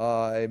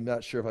 I'm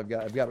not sure if I've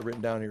got it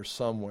written down here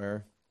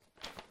somewhere,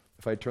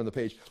 if I turn the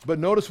page. But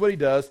notice what he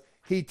does.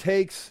 He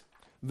takes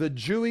the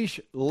Jewish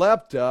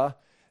lepta,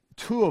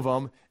 2 of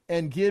them,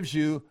 and gives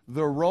you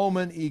the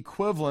Roman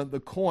equivalent, the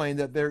coin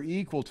that they're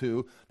equal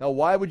to. Now,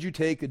 why would you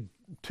take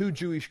 2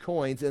 Jewish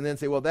coins and then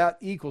say, well, that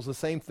equals the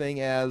same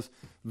thing as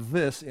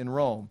this in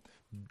Rome?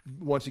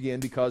 Once again,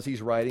 because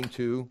he's writing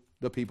to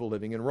the people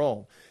living in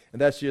Rome.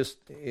 And that's just,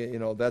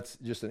 that's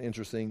just an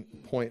interesting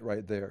point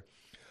right there.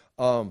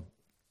 And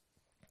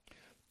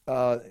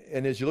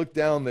as you look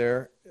down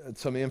there,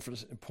 some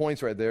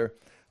points right there,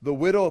 the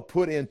widow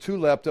put in 2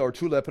 lepta, or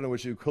 2 lepta,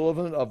 which is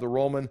equivalent of the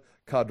Roman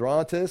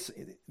quadrantis.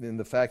 In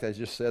the fact I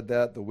just said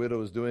that, the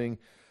widow is doing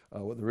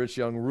what the rich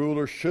young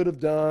ruler should have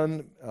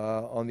done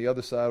on the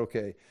other side.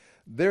 Okay,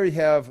 there you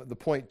have the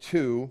point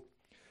 2.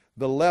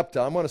 The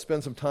lepta, I'm going to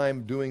spend some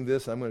time doing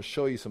this. I'm going to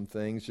show you some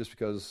things just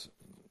because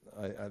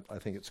I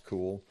think it's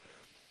cool.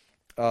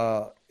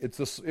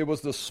 It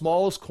was the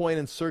smallest coin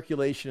in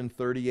circulation in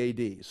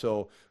 30 AD.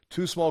 So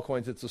 2 small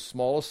coins, it's the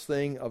smallest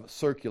thing of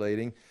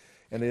circulating.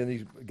 And then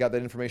you got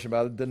that information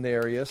about a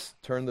denarius.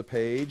 Turn the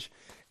page.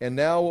 And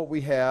now what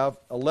we have,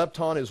 a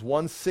lepton is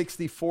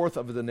 1/64th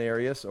of a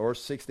denarius, or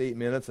 6 to 8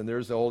 minutes. And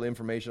there's the old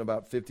information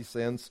about 50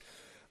 cents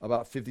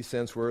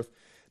worth.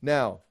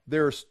 Now,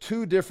 there's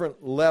 2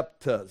 different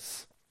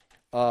leptas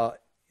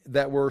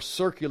that were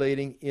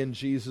circulating in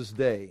Jesus'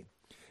 day.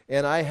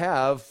 And I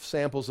have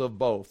samples of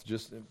both,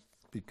 just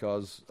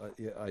because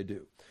I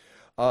do.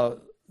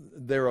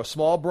 They're a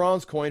small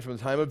bronze coin from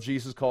the time of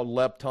Jesus called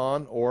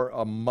lepton, or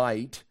a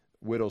mite,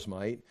 widow's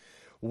mite.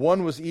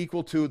 One was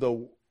equal to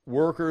the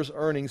worker's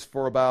earnings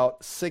for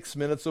about 6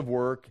 minutes of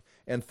work,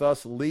 and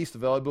thus least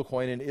valuable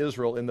coin in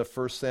Israel in the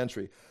 1st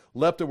century.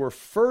 Lepta were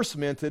first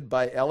minted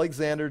by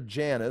Alexander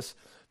Janus.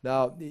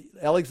 Now,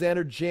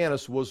 Alexander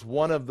Janus was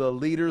one of the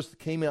leaders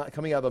coming out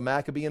of the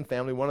Maccabean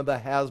family, one of the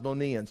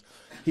Hasmoneans.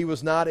 He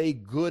was not a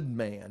good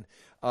man,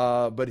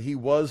 but he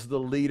was the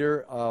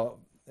leader,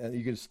 and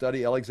you can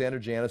study Alexander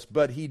Janus,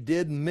 but he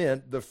did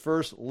mint the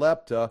first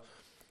lepta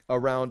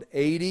around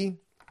 80.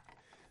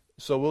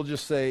 So we'll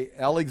just say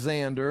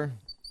Alexander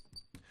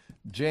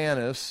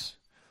Janus,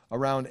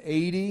 around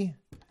 80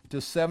 to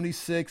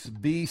 76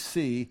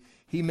 BC,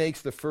 he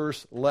makes the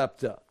first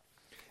lepta.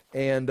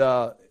 And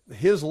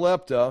his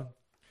lepta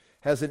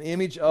has an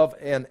image of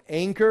an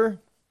anchor.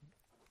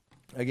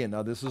 Again,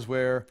 now this is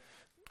where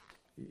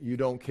you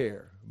don't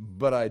care,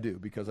 but I do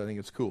because I think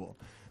it's cool.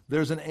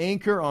 There's an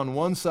anchor on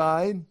one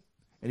side,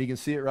 and you can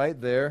see it right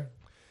there.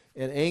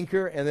 An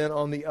anchor, and then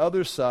on the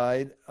other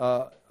side,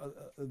 a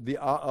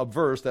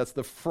verse, that's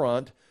the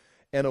front,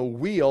 and a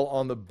wheel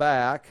on the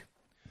back.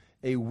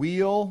 A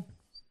wheel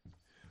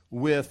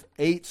with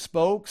 8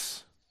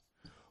 spokes,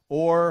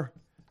 or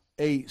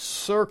a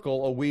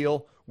circle, a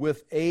wheel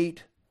with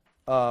 8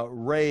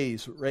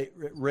 rays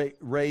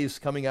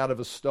coming out of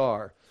a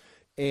star.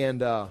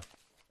 And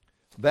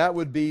that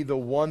would be the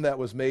one that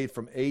was made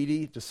from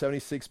 80 to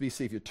 76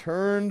 BC. If you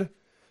turned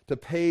to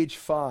page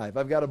 5,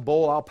 I've got a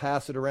bowl, I'll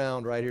pass it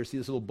around right here. See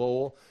this little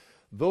bowl?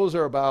 Those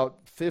are about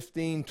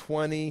 15,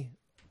 20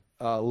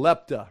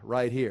 lepta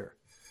right here.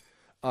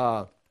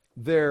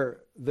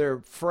 They're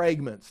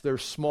fragments, they're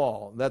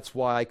small. That's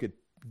why I could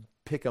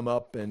pick them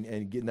up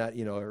and get that,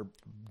 or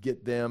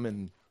get them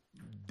and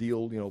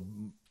deal,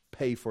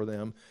 pay for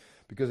them,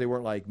 because they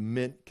weren't like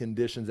mint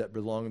conditions that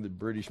belong in the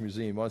British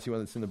Museum. Want to see one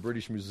that's in the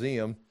British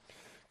Museum?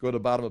 Go to the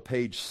bottom of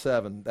page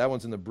 7. That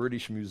one's in the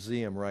British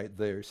Museum right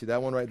there. See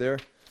that one right there?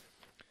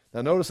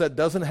 Now notice that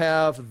doesn't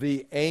have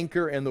the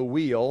anchor and the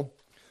wheel.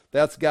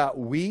 That's got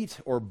wheat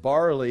or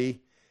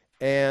barley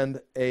and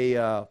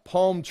a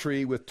palm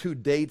tree with 2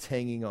 dates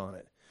hanging on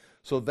it.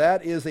 So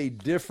that is a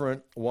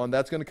different one.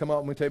 That's going to come up.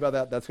 I'm going to tell you about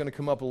that. That's going to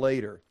come up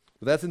later.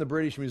 But that's in the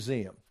British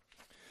Museum.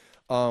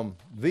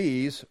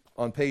 These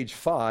on page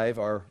 5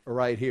 are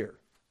right here.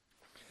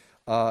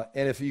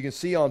 And if you can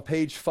see on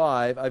page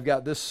 5, I've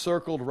got this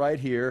circled right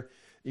here.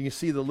 You can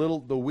see the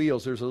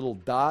wheels. There's a little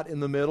dot in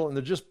the middle, and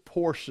they're just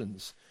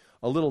portions.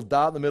 A little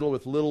dot in the middle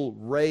with little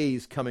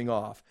rays coming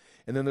off.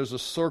 And then there's a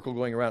circle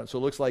going around it. So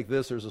it looks like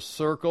this. There's a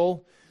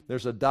circle,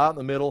 there's a dot in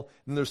the middle,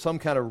 and there's some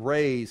kind of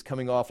rays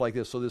coming off like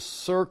this. So this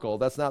circle,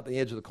 that's not the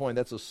edge of the coin.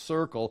 That's a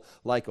circle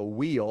like a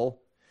wheel.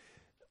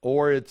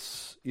 Or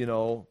it's,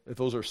 if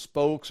those are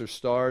spokes or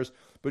stars.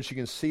 But you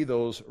can see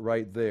those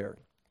right there.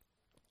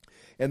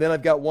 And then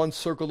I've got one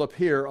circled up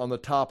here on the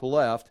top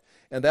left,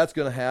 and that's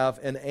going to have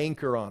an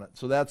anchor on it.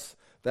 So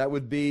that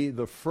would be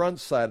the front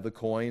side of the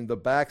coin. The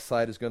back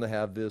side is going to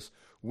have this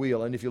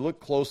wheel. And if you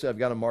look closely, I've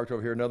got them marked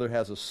over here. Another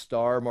has a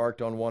star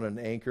marked on one and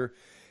an anchor.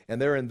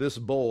 And they're in this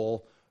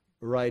bowl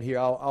right here.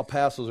 I'll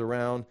pass those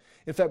around.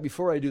 In fact,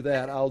 before I do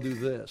that, I'll do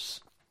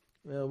this.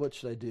 Well, what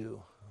should I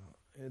do?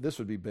 This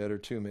would be better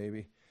too,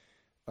 maybe.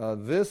 I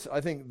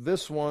think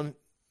this one,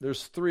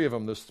 there's 3 of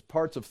them. There's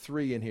parts of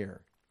 3 in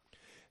here.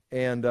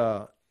 And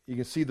you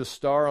can see the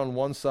star on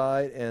one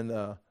side and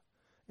an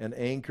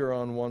anchor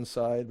on one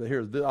side. But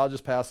here, I'll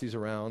just pass these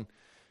around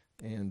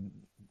and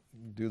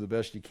do the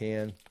best you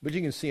can. But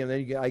you can see them.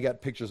 Then I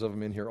got pictures of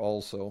them in here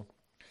also.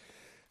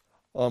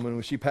 And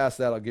when she passed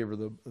that, I'll give her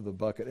the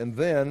bucket. And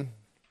then,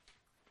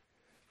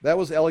 that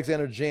was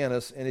Alexander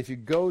Janus. And if you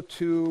go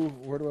to,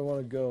 where do I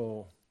want to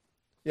go?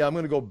 Yeah, I'm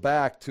going to go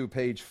back to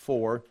page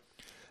 4.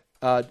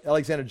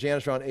 Alexander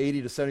Janus around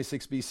 80 to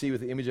 76 BC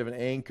with the image of an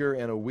anchor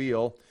and a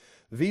wheel.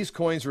 These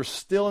coins were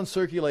still in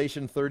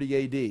circulation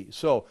 30 AD.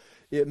 So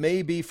it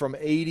may be from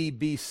 80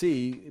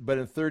 BC, but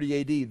in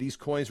 30 AD, these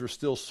coins were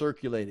still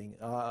circulating.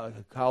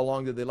 How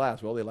long did they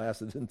last? Well, they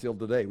lasted until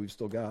today. We've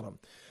still got them.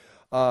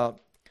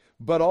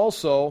 But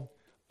also,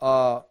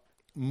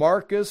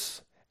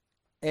 Marcus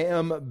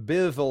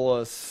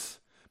Ambivalus,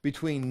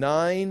 between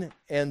 9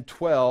 and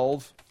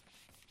 12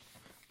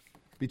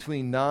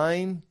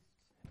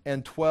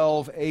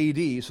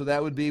 AD. So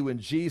that would be when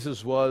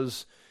Jesus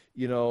was,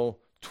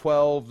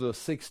 12 to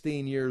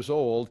 16 years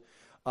old.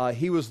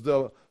 He was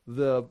the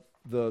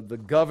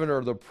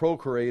governor, the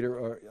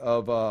procurator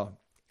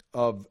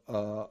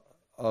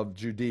of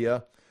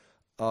Judea.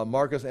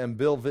 Marcus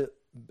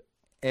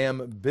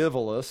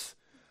Ambivalus.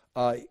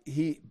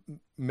 He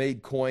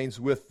made coins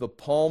with the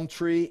palm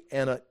tree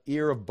and an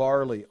ear of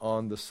barley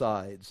on the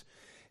sides.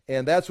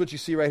 And that's what you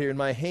see right here. In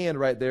my hand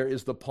right there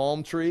is the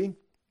palm tree.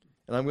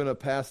 And I'm going to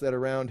pass that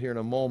around here in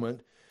a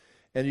moment.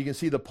 And you can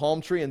see the palm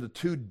tree and the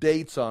 2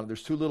 dates on it.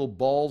 There's 2 little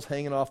balls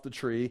hanging off the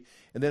tree.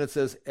 And then it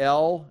says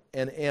L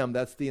and M.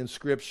 That's the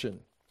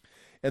inscription.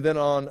 And then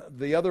on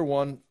the other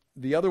one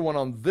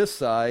on this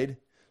side,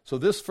 so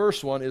this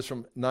first one is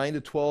from 9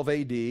 to 12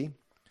 AD.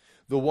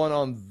 The one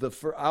on the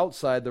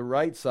outside, the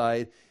right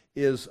side,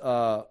 is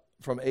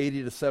from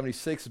 80 to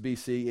 76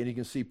 BC. And you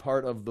can see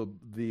part of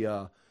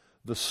the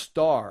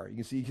star. You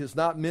can see it's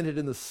not minted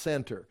in the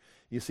center.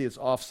 You see it's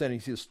off-center. You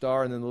see a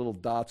star and then the little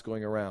dots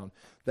going around.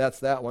 That's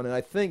that one. And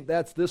I think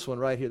that's this one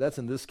right here. That's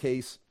in this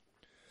case.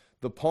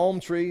 The palm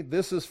tree,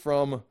 this was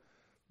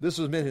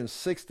minted in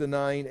 6 to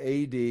 9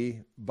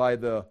 AD by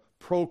the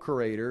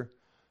procurator.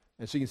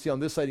 And so you can see on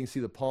this side, you can see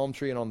the palm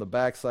tree, and on the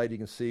back side, you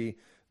can see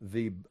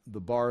the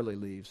barley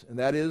leaves. And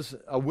that is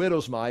a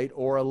widow's mite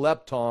or a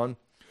lepton,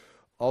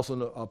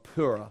 also a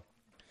pura.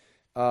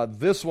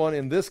 This one,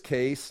 in this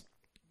case,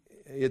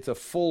 it's a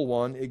full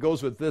one. It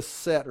goes with this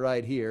set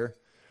right here.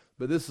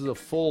 But this is a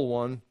full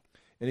one.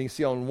 And you can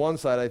see on one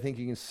side, I think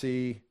you can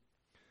see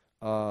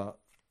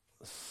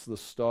the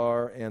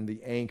star and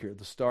the anchor.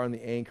 The star and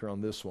the anchor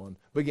on this one.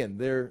 But again,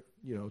 they're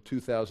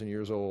 2,000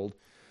 years old.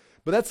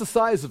 But that's the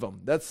size of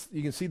them.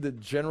 You can see the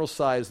general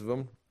size of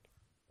them.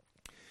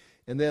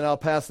 And then I'll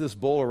pass this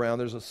bowl around.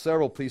 There's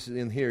several pieces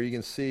in here. You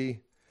can see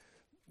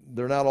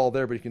they're not all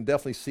there, but you can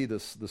definitely see the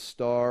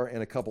star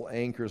and a couple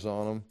anchors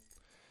on them.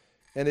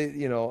 And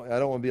I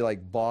don't want to be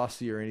like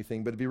bossy or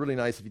anything, but it'd be really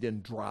nice if you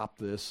didn't drop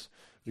this,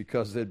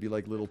 because there'd be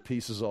like little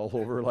pieces all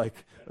over,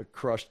 like a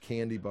crushed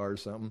candy bar or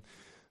something.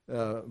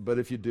 But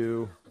if you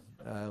do,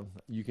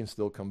 you can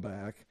still come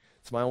back.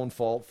 It's my own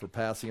fault for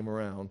passing them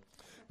around.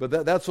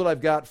 But that's what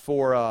I've got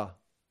for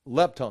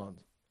leptons,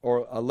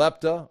 or a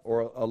lepta,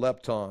 or a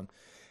lepton.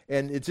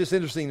 And it's just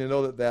interesting to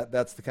know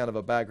that's the kind of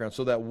a background.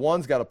 So that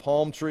one's got a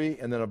palm tree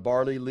and then a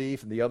barley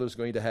leaf, and the other's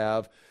going to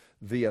have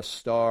the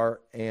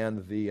star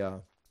and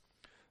the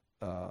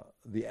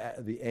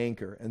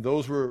anchor. And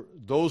those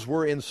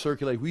were in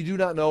circulation. We do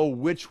not know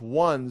which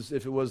ones,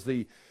 if it was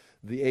the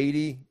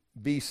 80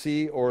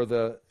 BC or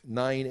the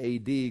 9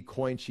 AD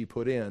coin she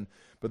put in,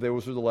 but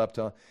those were the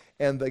lepton.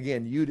 And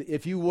again,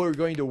 if you were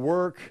going to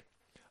work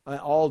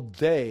all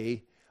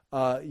day,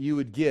 you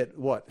would get,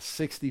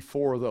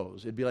 64 of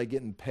those. It'd be like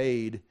getting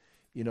paid,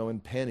 in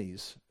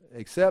pennies,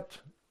 except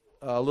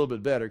a little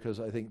bit better, because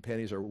I think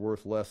pennies are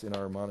worth less in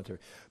our monetary.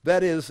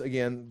 That is,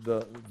 again,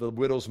 the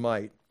widow's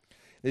mite.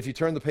 If you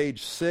turn to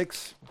page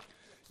 6,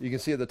 you can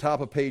see at the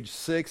top of page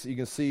 6, you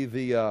can see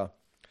the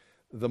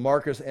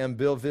Marcus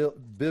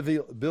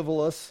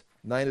Ambivalus,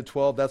 9 to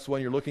 12. That's the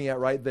one you're looking at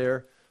right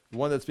there. The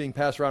one that's being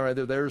passed around right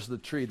there. There's the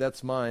tree.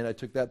 That's mine. I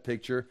took that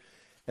picture.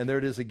 And there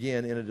it is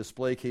again in a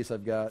display case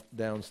I've got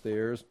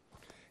downstairs.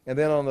 And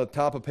then on the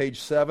top of page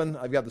 7,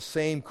 I've got the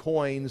same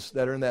coins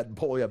that are in that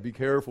bowl. Yeah, be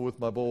careful with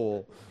my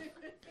bowl.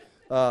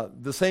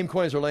 The same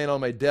coins are laying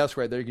on my desk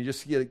right there. You can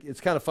just see it.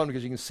 It's kind of fun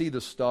because you can see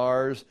the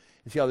stars.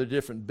 You see how they're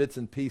different bits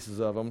and pieces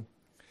of them.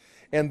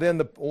 And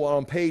then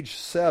on page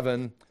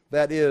 7,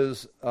 that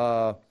is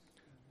the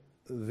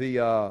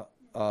 9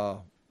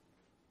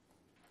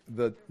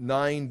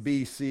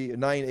 BC,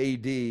 9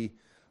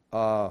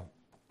 AD.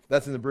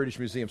 That's in the British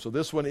Museum. So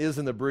this one is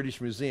in the British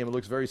Museum. It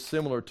looks very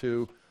similar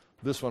to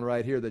this one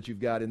right here that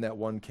you've got in that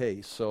one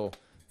case. So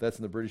that's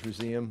in the British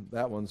Museum.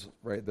 That one's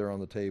right there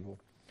on the table.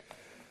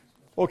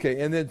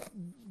 Okay, and then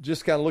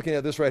just kind of looking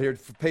at this right here,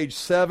 page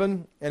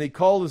 7, and he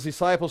called his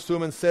disciples to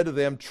him and said to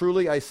them,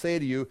 "Truly I say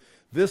to you,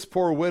 this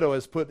poor widow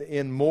has put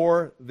in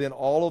more than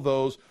all of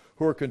those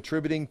who are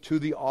contributing to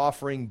the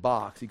offering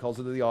box." He calls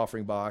it the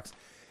offering box.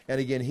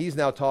 And again, he's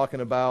now talking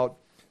about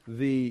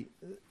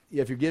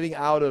if you're giving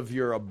out of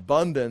your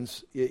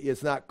abundance,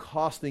 it's not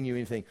costing you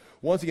anything.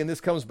 Once again,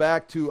 this comes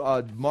back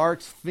to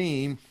Mark's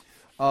theme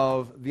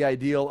of the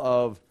ideal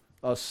of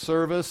a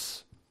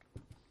service,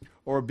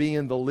 or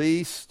being the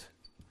least,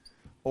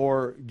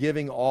 or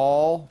giving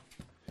all.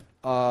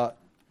 And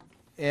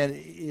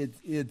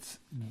it's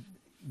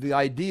the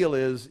ideal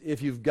is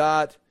if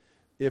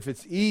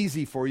it's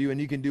easy for you and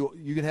you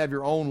can have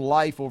your own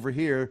life over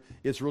here,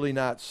 it's really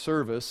not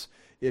service.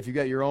 If you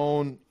got your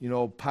own,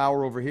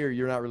 power over here,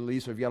 you're not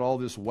released. Or if you got all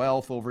this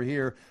wealth over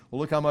here,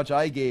 well, look how much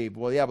I gave.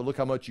 Well, yeah, but look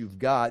how much you've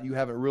got. You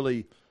haven't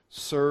really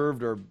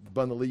served or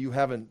abundantly.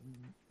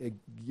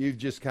 You've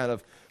just kind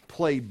of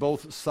played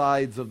both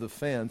sides of the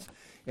fence.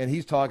 And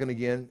he's talking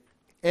again.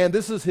 And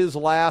this is his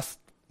last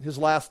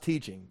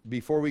teaching.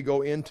 Before we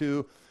go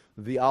into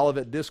the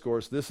Olivet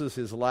Discourse, this is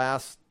his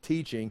last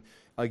teaching.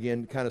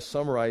 Again, kind of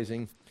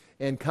summarizing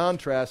and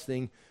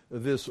contrasting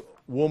this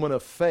woman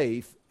of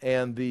faith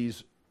and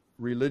these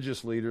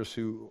religious leaders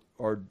who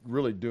are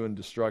really doing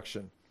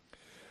destruction.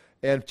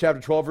 And chapter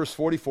 12, verse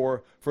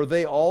 44, "For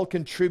they all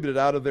contributed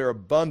out of their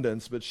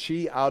abundance, but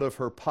she out of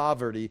her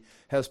poverty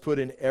has put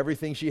in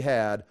everything she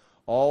had,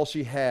 all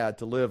she had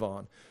to live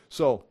on."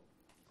 So,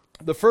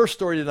 the first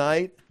story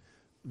tonight,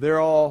 they're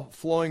all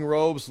flowing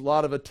robes, a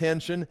lot of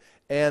attention,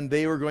 and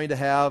they were going to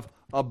have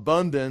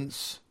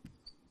abundance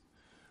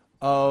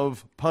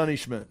of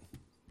punishment.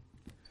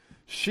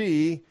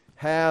 She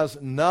has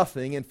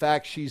nothing. In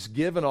fact, she's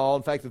given all.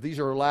 In fact, if these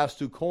are her last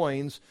 2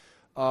 coins,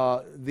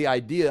 the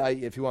idea,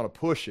 if you want to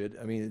push it,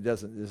 it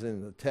isn't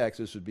in the text.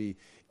 This would be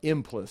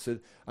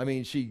implicit.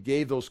 She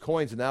gave those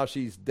coins, and now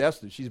she's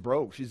destitute. She's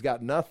broke. She's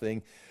got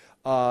nothing.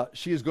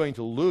 She is going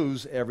to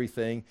lose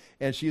everything,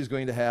 and she is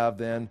going to have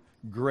then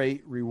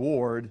great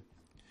reward.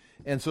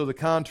 And so the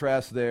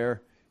contrast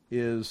there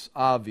is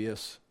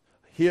obvious.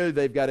 Here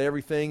they've got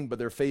everything, but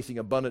they're facing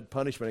abundant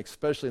punishment,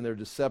 especially in their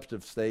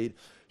deceptive state.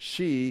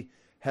 She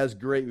has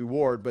great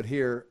reward, but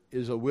here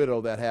is a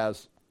widow that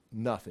has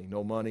nothing,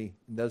 no money,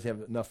 doesn't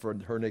have enough for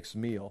her next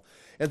meal.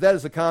 And that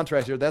is the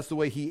contrast here. That's the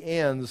way he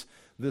ends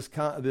this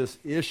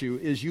issue,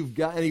 is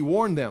and he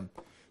warned them,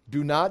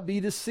 do not be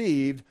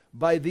deceived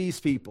by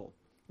these people.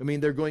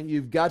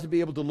 You've got to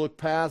be able to look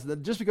past,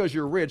 just because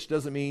you're rich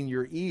doesn't mean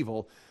you're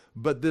evil,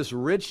 but this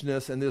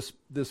richness and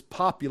this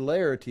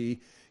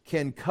popularity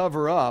can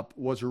cover up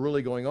what's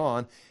really going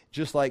on,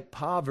 just like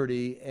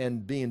poverty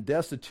and being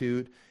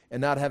destitute and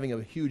not having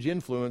a huge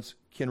influence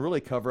can really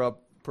cover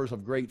up a person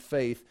of great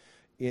faith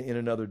in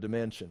another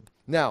dimension.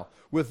 Now,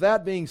 with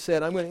that being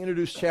said, I'm going to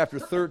introduce chapter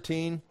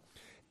 13,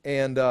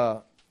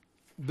 and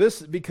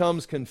this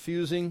becomes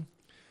confusing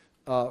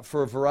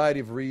for a variety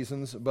of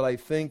reasons, but I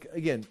think,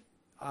 again,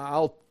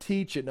 I'll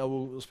teach it. Now,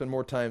 we'll spend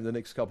more time the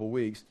next couple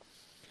weeks.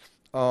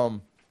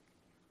 But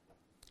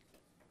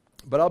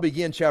I'll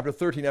begin chapter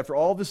 13. After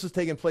all this has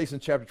taken place in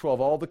chapter 12,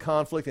 all the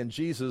conflict and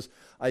Jesus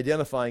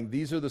identifying,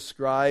 these are the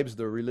scribes,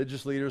 the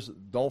religious leaders,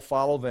 don't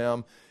follow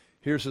them.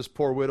 Here's this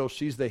poor widow.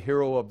 She's the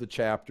hero of the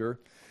chapter.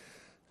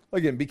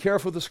 Again, be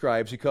careful with the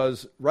scribes,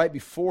 because right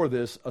before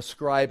this, a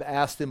scribe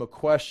asked him a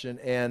question,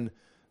 and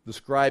the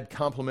scribe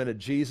complimented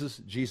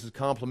Jesus. Jesus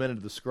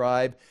complimented the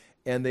scribe,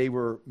 and they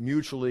were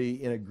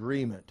mutually in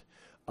agreement.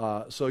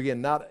 So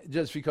again, not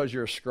just because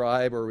you're a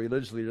scribe or a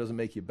religious leader doesn't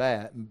make you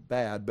bad,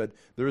 but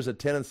there is a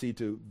tendency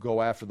to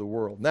go after the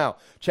world. Now,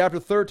 chapter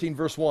 13,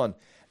 verse 1.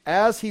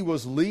 As he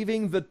was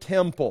leaving the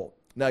temple,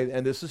 now,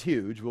 and this is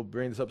huge, we'll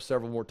bring this up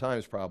several more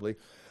times probably.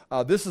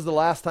 This is the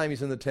last time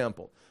he's in the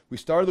temple. We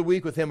started the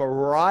week with him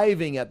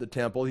arriving at the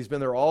temple. He's been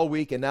there all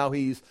week, and now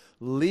he's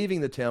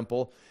leaving the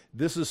temple.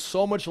 This is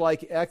so much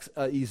like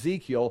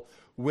Ezekiel,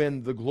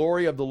 when the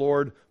glory of the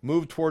Lord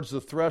moved towards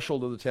the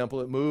threshold of the temple.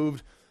 It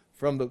moved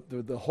from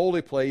the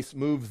holy place,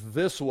 moved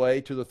this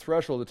way to the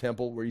threshold of the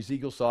temple where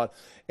Ezekiel saw it,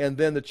 and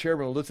then the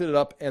cherubim lifted it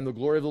up, and the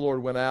glory of the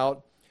Lord went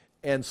out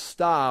and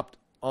stopped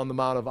on the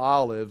Mount of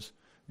Olives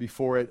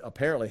before it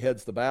apparently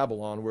heads to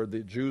Babylon, where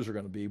the Jews are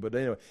going to be. But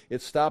anyway,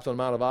 it stopped on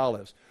the Mount of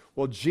Olives.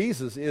 Well,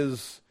 Jesus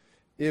is,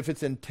 if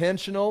it's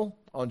intentional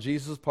on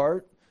Jesus'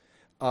 part,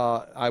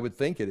 I would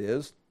think it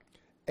is,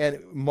 and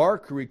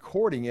Mark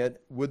recording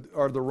it,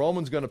 are the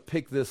Romans going to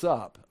pick this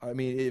up? I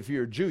mean, if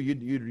you're a Jew,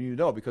 you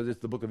know, because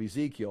it's the book of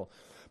Ezekiel.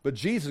 But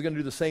Jesus is going to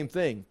do the same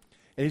thing.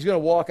 And he's going to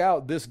walk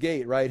out this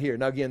gate right here.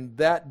 Now again,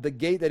 the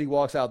gate that he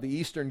walks out, the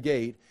eastern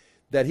gate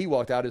that he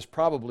walked out, is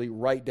probably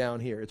right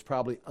down here. It's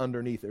probably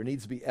underneath there. It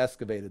needs to be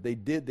excavated.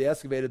 They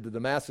excavated the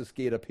Damascus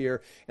gate up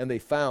here, and they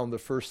found the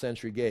first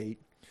century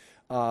gate.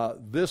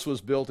 This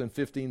was built in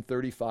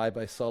 1535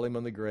 by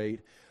Suleiman the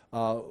Great.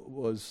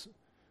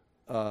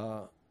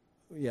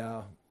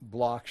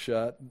 Block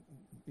shut,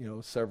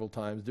 several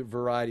times. A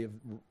variety of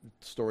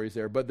stories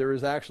there, but there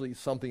is actually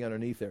something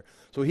underneath there.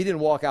 So he didn't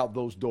walk out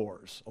those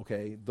doors,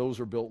 okay? Those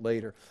were built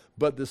later.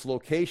 But this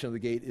location of the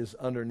gate is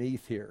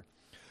underneath here.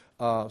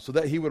 So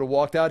that he would have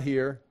walked out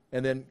here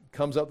and then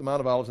comes up the Mount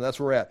of Olives, and that's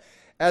where we're at.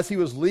 As he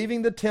was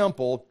leaving the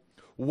temple,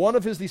 one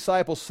of his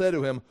disciples said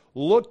to him,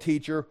 "Look,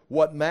 teacher,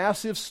 what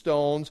massive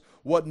stones,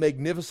 what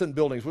magnificent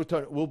buildings."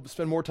 We'll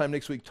spend more time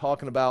next week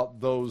talking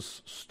about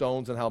those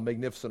stones and how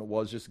magnificent it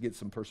was, just to get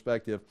some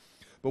perspective.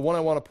 But one I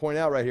want to point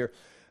out right here,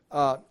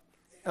 on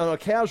a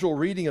casual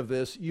reading of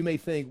this, you may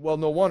think, well,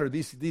 no wonder,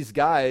 these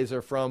guys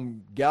are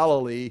from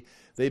Galilee.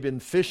 They've been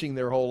fishing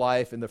their whole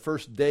life, and the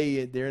first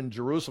day they're in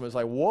Jerusalem, it's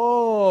like,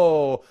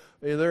 whoa,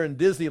 they're in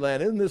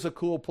Disneyland. Isn't this a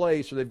cool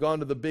place? Or they've gone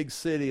to the big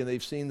city and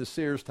they've seen the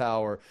Sears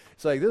Tower.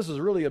 It's like, this is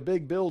really a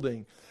big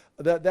building.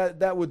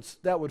 That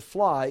would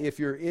fly if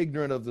you're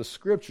ignorant of the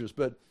scriptures.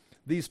 But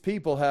these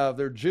people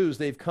they're Jews.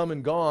 They've come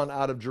and gone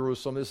out of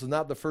Jerusalem. This is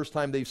not the first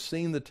time they've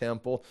seen the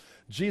temple.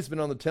 Jesus has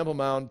been on the Temple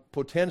Mount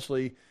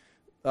potentially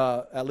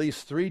at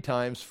least 3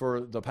 times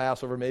for the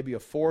Passover, maybe a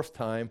 4th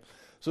time.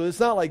 So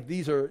it's not like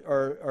these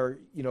are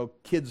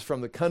kids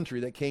from the country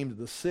that came to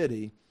the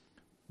city.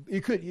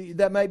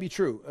 That might be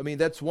true. I mean,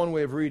 that's one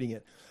way of reading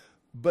it.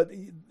 But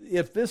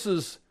if this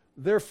is,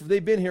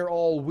 they've been here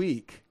all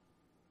week.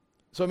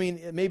 So I mean,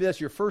 maybe that's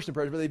your first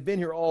impression, but they've been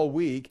here all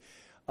week.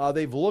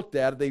 They've looked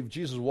at it.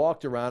 Jesus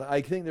walked around.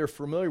 I think they're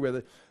familiar with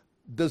it.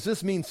 Does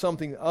this mean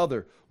something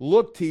other?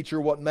 Look,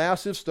 teacher, what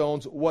massive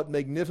stones, what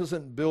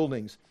magnificent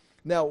buildings.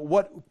 Now,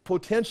 what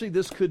potentially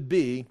this could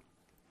be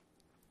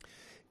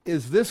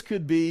is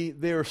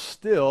they're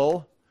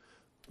still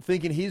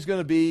thinking he's going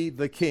to be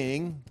the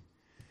king.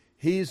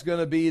 He's going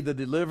to be the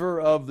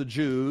deliverer of the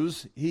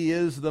Jews. He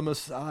is the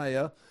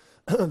Messiah.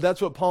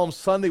 That's what Palm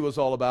Sunday was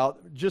all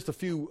about.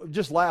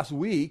 Just last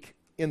week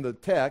in the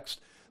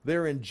text,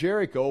 they're in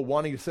Jericho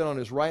wanting to sit on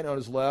his right and on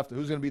his left.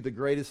 Who's going to be the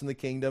greatest in the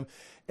kingdom?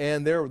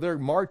 And they're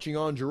marching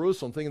on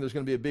Jerusalem thinking there's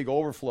going to be a big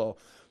overflow.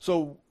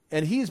 So,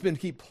 and he's been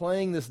keep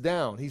playing this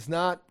down. He's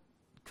not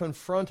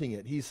confronting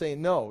it. He's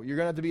saying, no, you're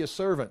going to have to be a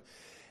servant.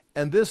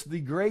 And the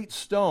great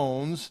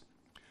stones,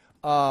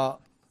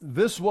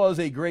 this was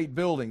a great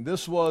building.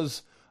 This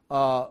was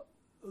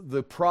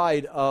the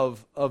pride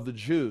of the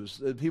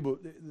Jews. People,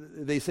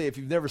 they say, if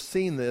you've never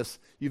seen this,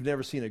 you've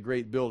never seen a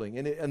great building.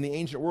 And in the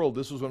ancient world,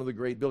 this was one of the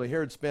great buildings.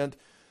 Herod spent,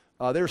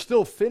 they were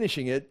still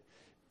finishing it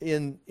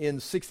in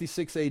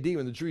 66 AD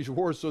when the Jewish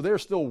wars, so they're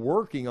still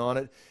working on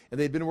it, and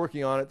they've been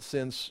working on it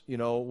since,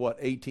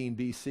 18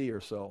 BC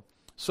or so.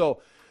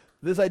 So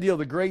this idea of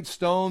the great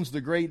stones,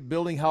 the great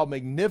building, how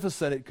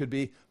magnificent it could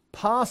be,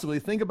 possibly,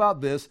 think about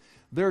this,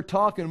 they're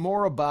talking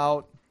more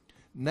about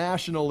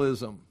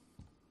nationalism.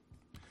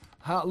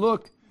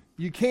 Look,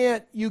 you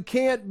can't be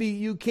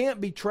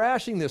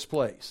trashing this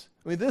place.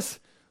 I mean,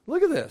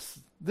 look at this.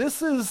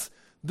 This is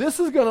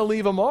going to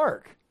leave a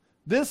mark.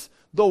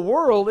 The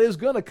world is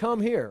going to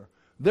come here.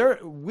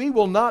 We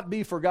will not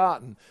be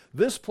forgotten.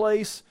 This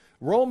place,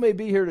 Rome may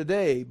be here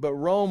today, but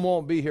Rome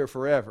won't be here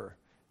forever.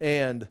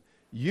 And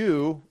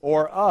you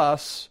or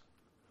us,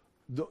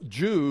 the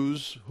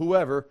Jews,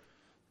 whoever,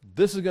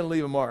 this is going to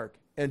leave a mark.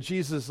 And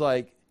Jesus is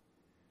like,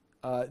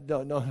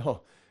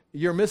 no.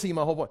 You're missing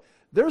my whole point.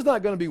 There's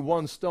not going to be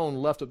one stone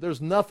left of.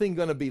 There's nothing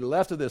going to be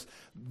left of this.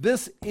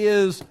 This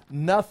is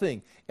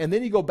nothing. And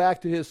then you go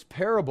back to his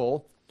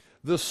parable.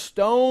 The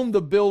stone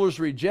the builders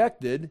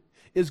rejected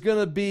is going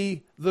to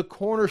be the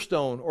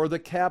cornerstone or the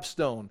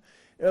capstone.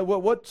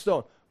 What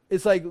stone?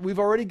 It's like we've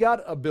already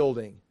got a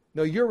building.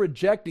 No, you're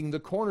rejecting the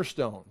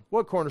cornerstone.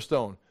 What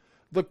cornerstone?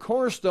 The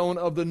cornerstone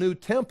of the new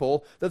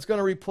temple that's going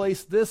to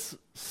replace this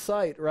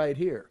site right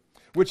here.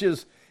 Which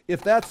is,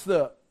 if that's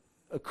the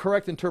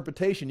correct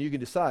interpretation, you can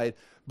decide.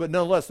 But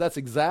nonetheless, that's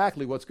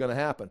exactly what's going to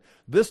happen.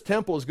 This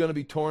temple is going to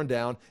be torn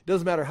down. It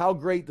doesn't matter how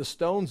great the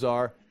stones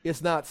are,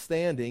 it's not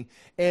standing.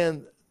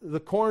 And the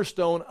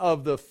cornerstone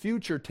of the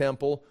future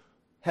temple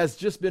has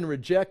just been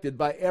rejected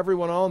by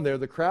everyone on there.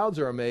 The crowds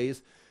are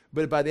amazed,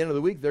 but by the end of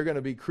the week, they're going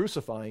to be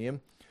crucifying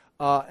him,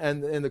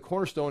 and the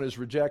cornerstone is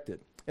rejected.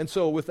 And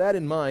so with that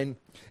in mind,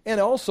 and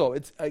also,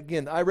 it's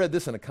again, I read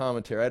this in a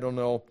commentary. I don't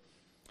know.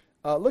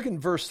 Look in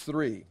verse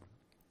 3.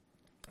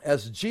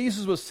 As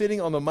Jesus was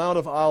sitting on the Mount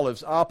of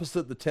Olives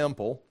opposite the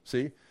temple,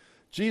 see?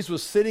 Jesus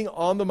was sitting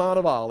on the Mount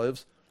of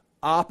Olives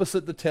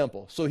opposite the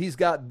temple. So he's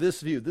got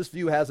this view. This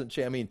view hasn't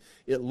changed. I mean,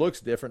 it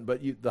looks different,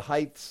 but the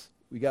heights,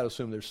 we got to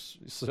assume they're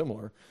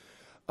similar.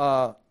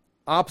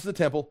 Opposite the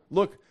temple.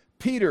 Look,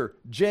 Peter,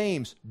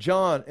 James,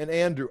 John, and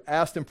Andrew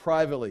asked him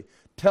privately,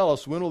 tell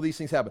us, when will these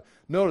things happen?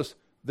 Notice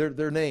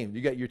they're named.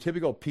 You got your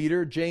typical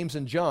Peter, James,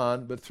 and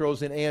John, but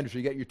throws in Andrew.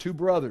 You got your two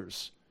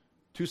brothers.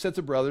 Two sets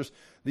of brothers.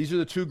 These are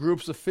the two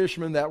groups of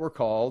fishermen that were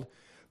called.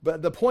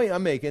 But the point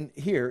I'm making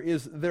here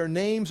is their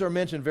names are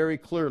mentioned very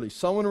clearly.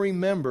 Someone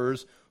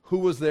remembers who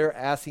was there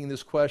asking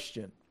this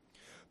question.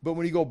 But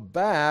when you go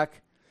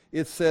back,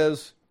 it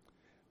says,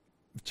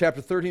 chapter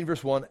 13,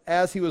 verse 1,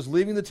 as he was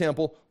leaving the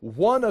temple,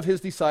 one of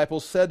his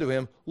disciples said to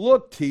him,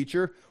 look,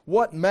 teacher,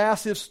 what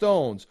massive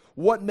stones,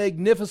 what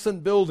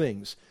magnificent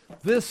buildings.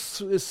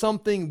 This is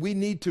something we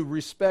need to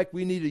respect,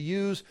 we need to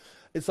use.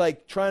 It's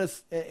like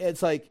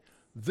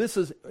this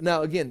is,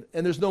 now again,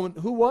 and there's no one,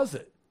 who was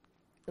it?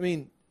 I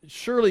mean,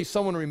 surely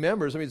someone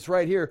remembers. I mean, it's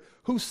right here.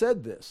 Who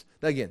said this?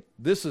 Now again,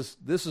 this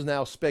is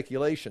now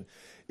speculation.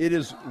 It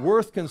is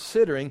worth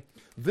considering.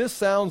 This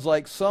sounds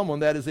like someone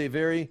that is a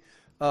very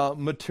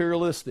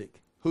materialistic,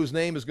 whose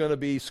name is going to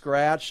be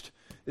scratched.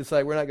 It's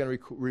like we're not going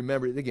to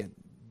remember it. Again,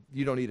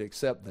 you don't need to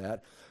accept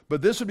that.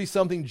 But this would be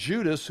something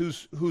Judas,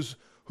 who's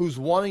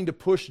wanting to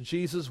push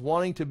Jesus,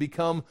 wanting to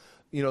become,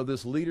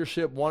 this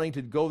leadership, wanting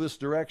to go this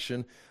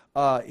direction.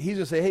 He's going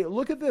to say, hey,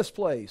 look at this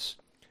place.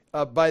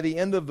 By the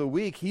end of the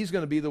week, he's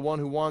going to be the one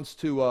who wants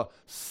to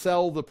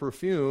sell the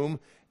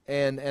perfume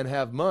and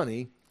have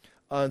money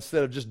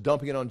instead of just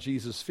dumping it on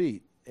Jesus'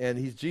 feet.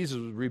 And Jesus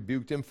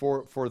rebuked him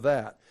for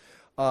that.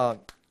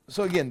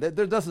 So again,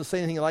 there doesn't say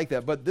anything like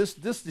that. But this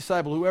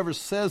disciple, whoever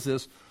says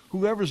this,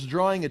 whoever's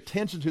drawing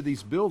attention to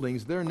these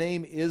buildings, their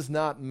name is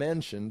not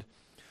mentioned.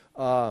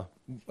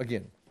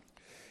 Again.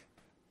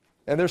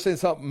 And they're saying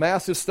some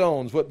massive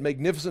stones, what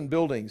magnificent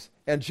buildings.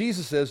 And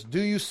Jesus says,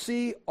 do you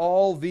see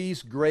all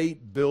these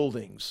great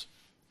buildings?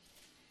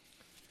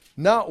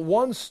 Not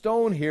one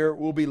stone here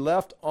will be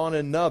left on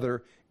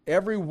another.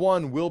 Every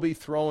one will be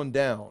thrown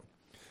down.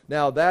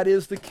 Now, that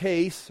is the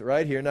case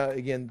right here. Now,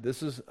 again,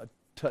 this is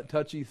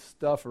touchy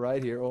stuff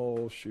right here.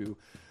 Oh, shoo.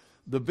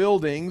 The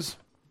buildings,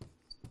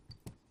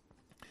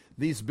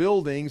 these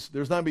buildings,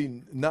 there's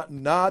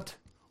not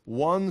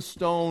one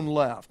stone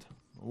left.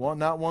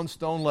 Not one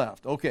stone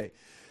left. Okay,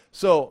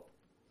 so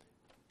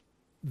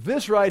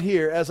this right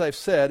here, as I've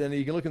said, and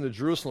you can look in the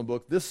Jerusalem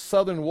book, this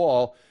southern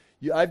wall,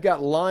 I've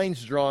got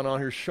lines drawn on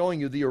here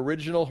showing you the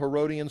original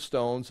Herodian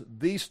stones.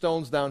 These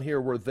stones down here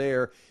were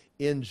there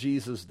in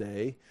Jesus'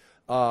 day.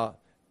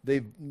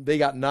 They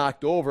got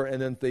knocked over,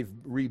 and then they've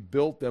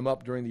rebuilt them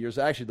up during the years.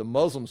 Actually, the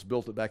Muslims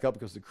built it back up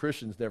because the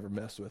Christians never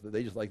messed with it.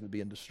 They just liked it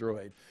being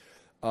destroyed,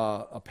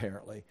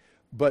 apparently.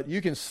 But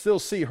you can still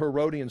see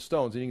Herodian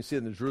stones, and you can see it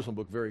in the Jerusalem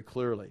book very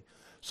clearly.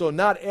 So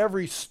not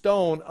every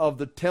stone of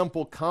the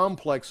temple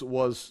complex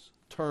was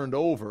turned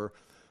over,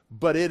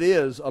 but it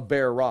is a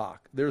bare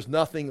rock. There's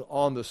nothing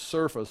on the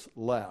surface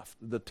left.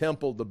 The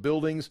temple, the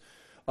buildings,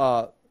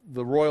 the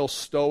royal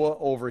stoa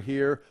over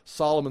here,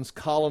 Solomon's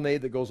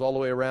colonnade that goes all the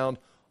way around,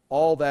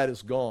 all that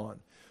is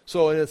gone.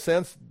 So in a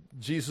sense,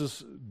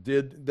 Jesus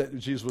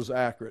was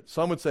accurate.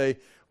 Some would say,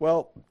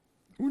 well,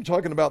 we're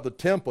talking about the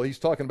temple. He's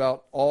talking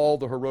about all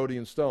the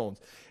Herodian stones.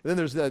 And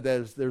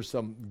then there's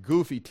some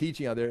goofy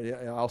teaching out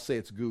there. I'll say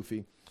it's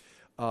goofy,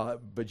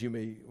 but you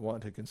may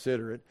want to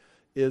consider it.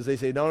 Is they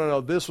say, no,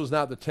 this was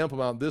not the Temple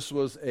Mount. This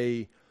was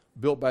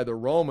built by the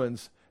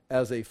Romans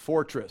as a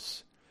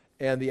fortress.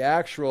 And the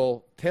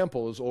actual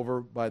temple is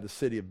over by the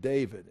city of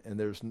David.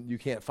 And you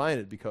can't find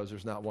it because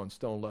there's not one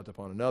stone left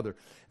upon another.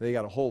 And they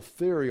got a whole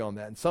theory on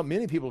that. And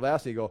many people have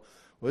asked me, well,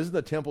 isn't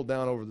the temple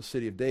down over the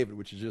city of David,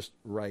 which is just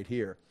right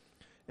here?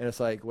 And it's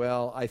like,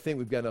 well, I think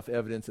we've got enough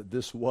evidence that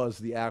this was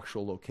the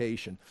actual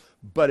location.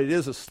 But it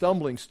is a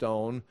stumbling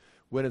stone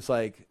when it's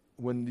like,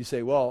 when you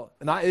say, well,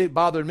 and it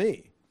bothered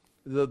me.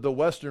 The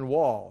Western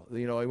Wall,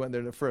 I went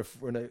there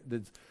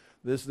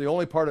this is the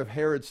only part of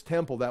Herod's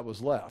temple that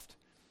was left.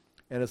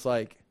 And it's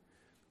like,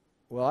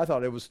 well, I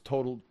thought it was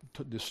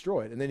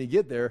destroyed. And then you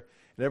get there,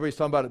 and everybody's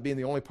talking about it being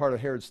the only part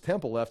of Herod's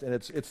temple left, and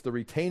it's the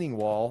retaining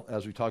wall,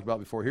 as we talked about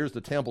before. Here's the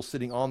temple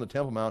sitting on the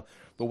Temple Mount.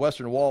 The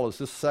Western Wall is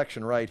this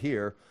section right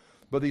here.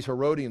 But these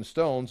Herodian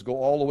stones go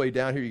all the way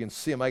down here. You can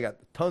see them. I got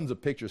tons of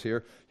pictures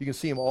here. You can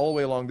see them all the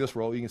way along this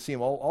row. You can see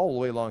them all the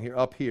way along here,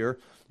 up here.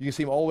 You can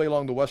see them all the way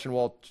along the Western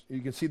Wall.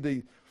 You can see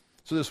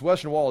so this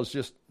Western Wall is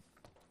just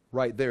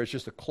right there. It's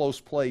just a close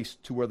place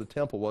to where the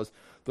temple was.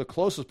 The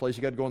closest place,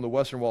 you got to go in the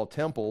Western Wall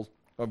temple,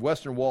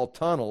 Western Wall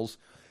tunnels.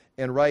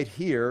 And right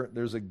here,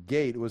 there's a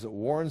gate. Was it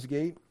Warren's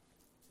Gate?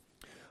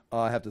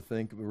 I have to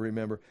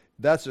remember.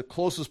 That's the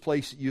closest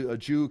place a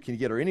Jew can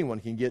get, or anyone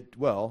can get,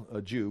 well,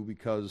 a Jew,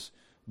 because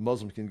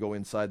Muslims can go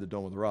inside the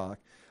Dome of the Rock,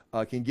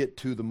 can get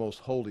to the most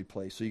holy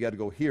place. So you got to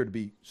go here to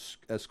be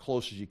as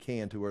close as you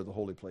can to where the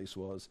holy place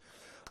was.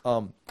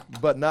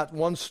 But not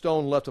one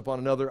stone left upon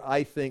another.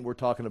 I think we're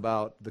talking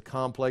about the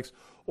complex,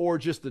 or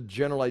just the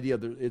general idea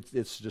that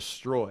it's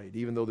destroyed,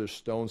 even though there's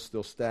stones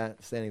still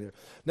standing there.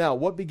 Now,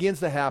 what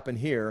begins to happen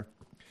here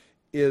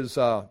is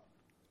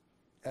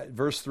at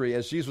verse 3,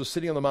 as Jesus was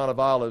sitting on the Mount of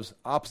Olives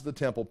opposite the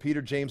temple,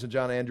 Peter, James, and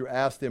John and Andrew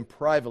asked him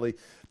privately,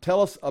 tell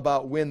us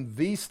about when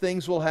these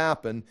things will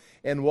happen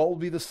and what will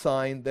be the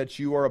sign that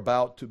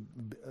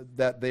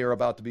they are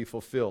about to be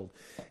fulfilled.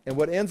 And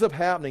what ends up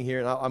happening here,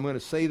 and I'm going to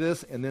say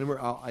this, and then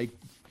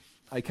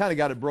I kind of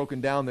got it broken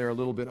down there a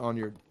little bit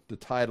on the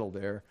title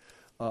there,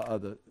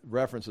 of the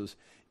references,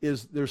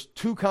 is there's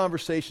two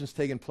conversations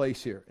taking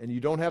place here. And you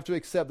don't have to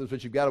accept this,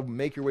 but you've got to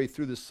make your way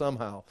through this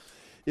somehow.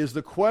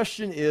 The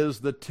question is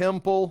the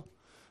temple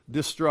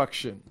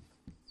destruction.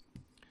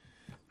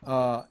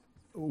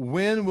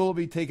 When will it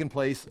be taking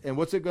place, and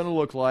what's it going to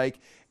look like?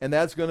 And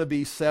that's going to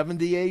be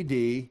 70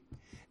 A.D.,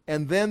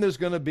 and then there's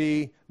going to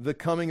be the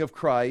coming of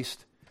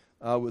Christ,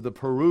 with the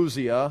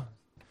Parousia,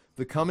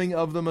 the coming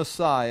of the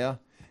Messiah,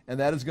 and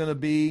that is going to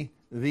be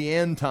the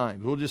end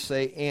times. We'll just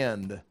say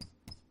end.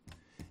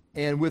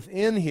 And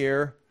within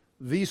here,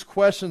 these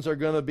questions are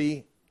going to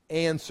be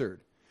answered.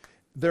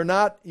 They're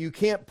not, you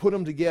can't put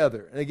them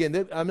together. And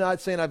again, I'm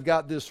not saying I've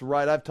got this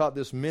right. I've taught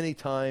this many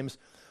times,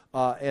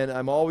 and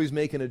I'm always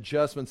making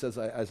adjustments as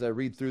I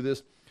read through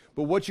this.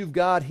 But what you've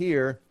got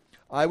here,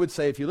 I would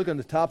say, if you look on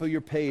the top of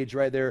your page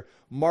right there,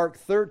 Mark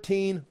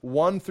 13,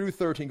 1 through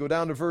 13, go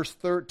down to verse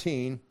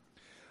 13.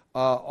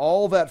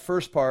 All that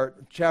first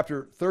part,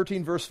 chapter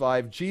 13, verse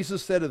 5,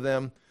 Jesus said to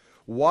them,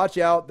 watch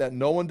out that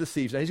no one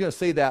deceives. Now, he's going to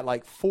say that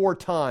like 4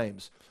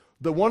 times.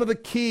 One of the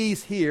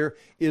keys here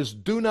is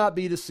do not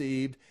be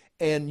deceived,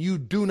 and you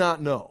do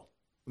not know.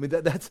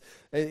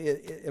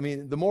 I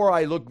mean, the more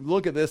I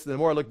look at this, the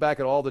more I look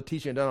back at all the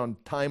teaching I've done on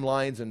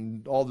timelines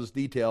and all this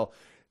detail,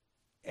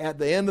 at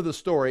the end of the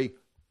story,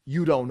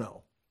 you don't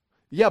know.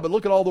 Yeah, but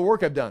look at all the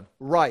work I've done.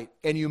 Right.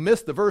 And you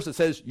missed the verse that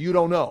says you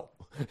don't know.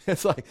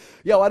 It's like,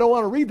 I don't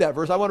want to read that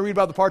verse. I want to read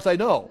about the parts I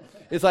know.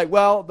 It's like,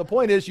 well, the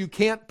point is you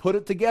can't put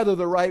it together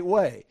the right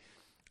way.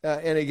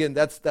 And again,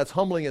 that's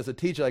humbling as a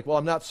teacher. Like, well,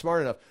 I'm not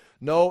smart enough.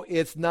 No,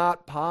 it's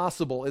not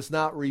possible. It's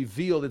not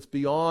revealed. It's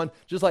beyond.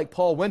 Just like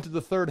Paul went to the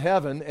third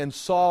heaven and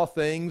saw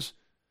things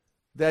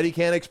that he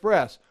can't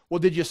express. Well,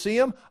 did you see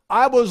him?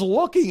 I was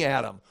looking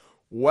at him.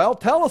 Well,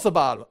 tell us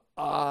about him.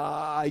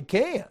 I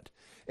can't.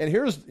 And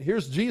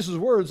here's Jesus'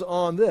 words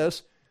on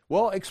this.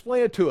 Well,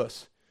 explain it to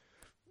us.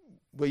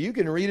 Well, you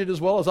can read it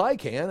as well as I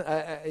can.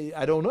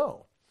 I don't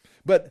know.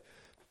 But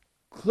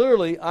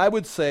clearly, I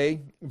would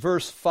say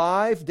verse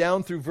 5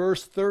 down through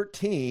verse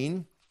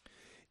 13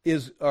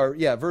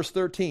 verse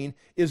 13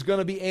 is going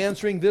to be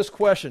answering this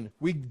question.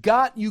 You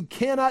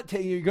cannot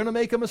you're going to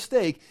make a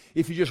mistake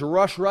if you just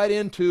rush right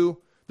into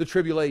the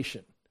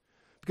tribulation.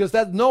 Because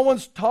no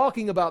one's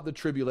talking about the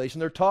tribulation.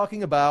 They're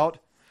talking about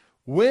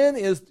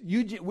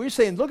we're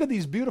saying, look at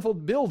these beautiful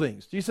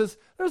buildings. Jesus says,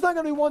 there's not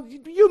going to be one.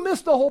 You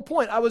missed the whole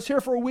point. I was here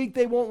for a week.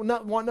 They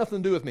won't want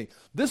nothing to do with me.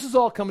 This is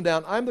all coming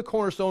down. I'm the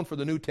cornerstone for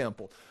the new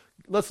temple.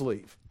 Let's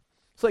leave.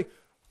 It's like,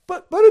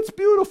 but it's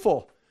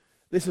beautiful.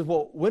 They said,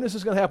 well, when is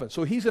this going to happen?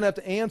 So he's going to have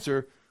to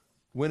answer,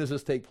 when does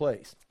this take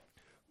place?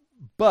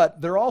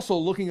 But they're also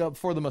looking up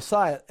for the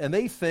Messiah, and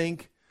they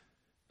think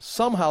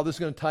somehow this is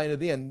going to tie into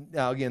the end.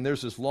 Now, again,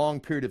 there's this long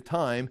period of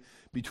time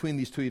between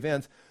these two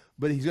events,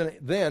 but he's going to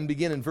then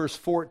begin in verse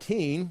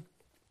 14.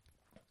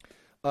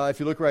 If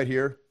you look right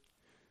here,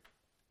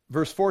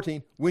 verse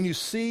 14, when you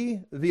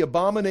see the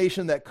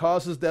abomination that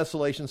causes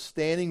desolation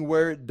standing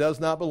where it does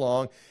not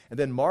belong, and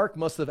then Mark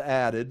must have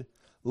added,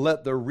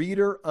 let the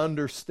reader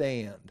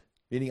understand.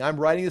 Meaning, I'm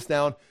writing this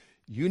down.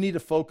 You need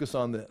to focus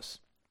on this.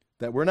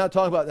 That we're not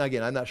talking about,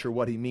 again, I'm not sure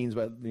what he means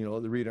by,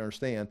 the reader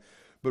understand.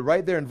 But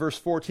right there in verse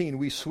 14,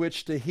 we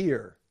switch to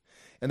here.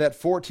 And that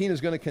 14 is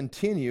going to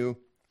continue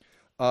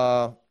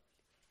down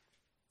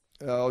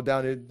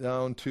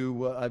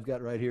to I've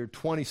got right here,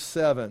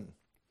 27.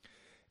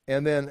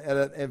 And then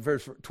at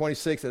verse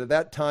 26, at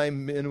that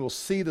time men will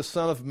see the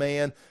Son of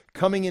Man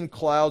coming in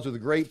clouds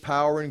with great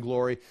power and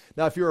glory.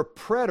 Now, if you're a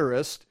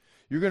preterist,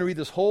 you're going to read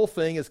this whole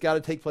thing. It's got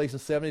to take place in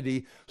 70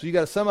 AD. So you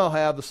got to somehow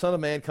have the Son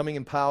of Man coming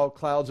in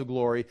clouds of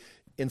glory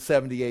in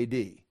 70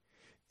 AD.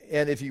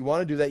 And if you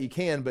want to do that, you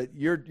can, but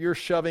you're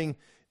shoving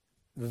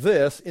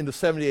this into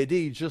 70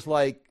 AD just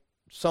like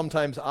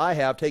sometimes I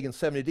have taken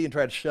 70 AD and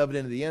tried to shove it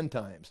into the end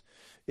times.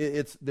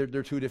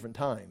 They're two different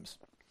times.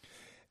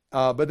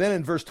 But then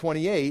in verse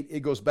 28, it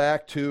goes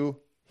back to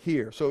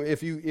here. So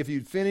if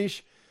you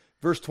finish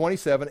verse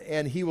 27,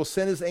 and he will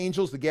send his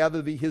angels to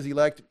gather his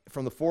elect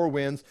from the four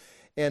winds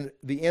and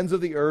the ends of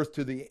the earth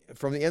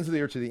from the ends of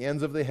the earth to the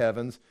ends of the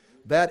heavens.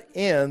 That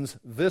ends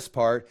this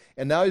part.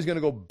 And now he's going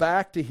to go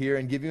back to here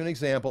and give you an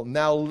example.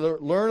 Now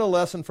learn a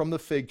lesson from the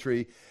fig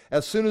tree.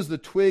 As soon as the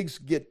twigs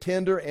get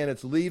tender and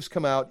its leaves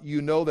come out,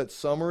 you know that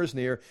summer is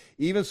near.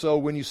 Even so,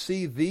 when you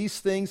see these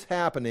things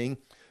happening,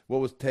 what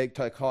was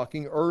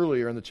talking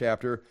earlier in the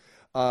chapter,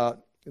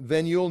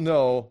 then you'll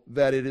know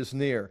that it is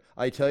near.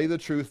 I tell you the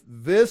truth,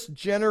 this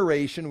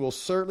generation will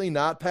certainly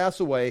not pass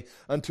away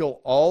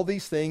until all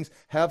these things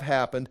have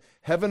happened.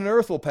 Heaven and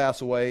earth will pass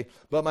away,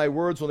 but my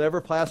words will never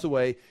pass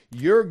away.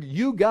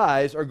 You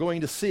guys are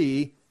going to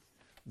see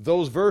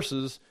those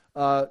verses,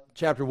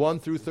 chapter 1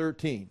 through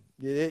 13.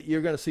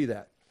 You're going to see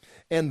that.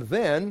 And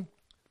then,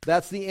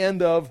 that's the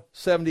end of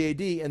 70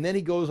 AD, and then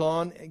he goes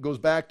on, and goes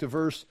back to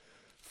verse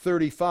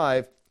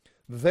 35.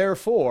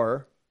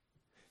 Therefore,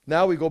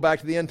 now we go back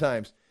to the end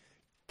times.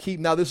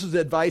 Now this is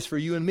advice for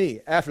you and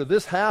me. After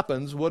this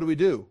happens, what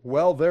do?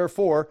 Well,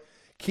 therefore,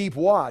 keep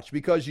watch,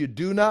 because you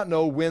do not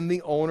know when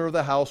the owner of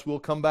the house will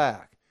come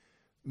back.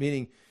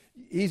 Meaning,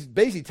 he's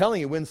basically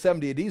telling you when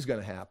 70 AD is going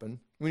to happen.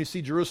 When you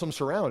see Jerusalem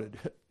surrounded,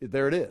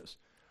 there it is.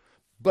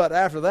 But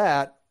after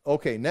that,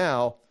 okay,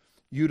 now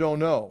you don't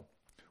know.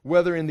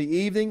 Whether in the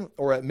evening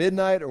or at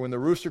midnight or when the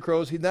rooster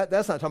crows,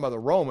 that's not talking about the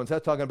Romans,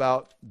 that's talking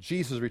about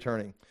Jesus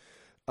returning.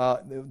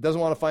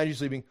 Doesn't want to find you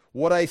sleeping.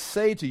 What I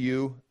say to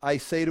you, I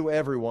say to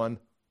everyone,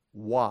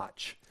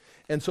 watch.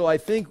 And so I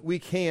think we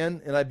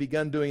can, and I've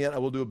begun doing it, I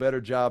will do a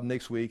better job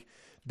next week,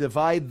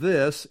 divide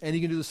this, and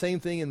you can do the same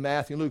thing in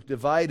Matthew and Luke,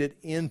 divide it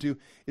into,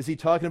 is he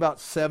talking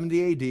about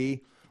 70 AD,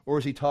 or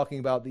is he talking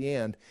about the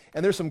end?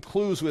 And there's some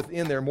clues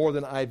within there, more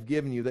than I've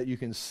given you, that you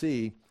can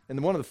see.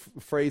 And one of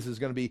the phrases is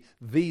going to be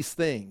these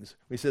things.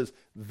 He says,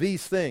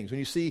 these things. When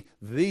you see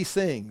these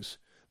things,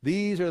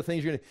 these are the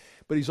things you're going to,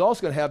 but he's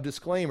also going to have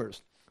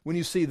disclaimers. When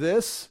you see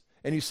this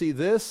and you see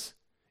this,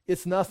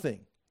 it's nothing.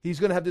 He's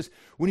going to have this.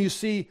 When you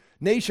see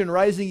nation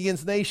rising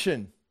against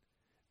nation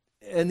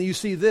and you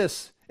see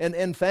this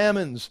and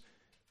famines,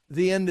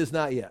 the end is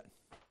not yet.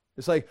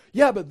 It's like,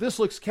 yeah, but this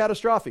looks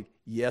catastrophic.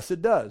 Yes,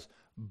 it does.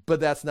 But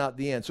that's not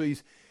the end. So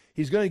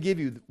he's going to give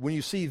you, when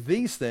you see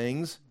these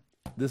things,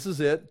 this is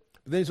it.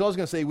 But then he's also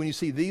going to say, when you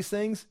see these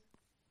things,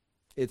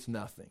 it's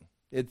nothing.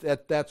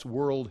 That's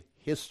world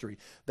history.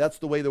 That's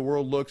the way the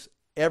world looks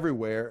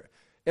everywhere,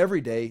 every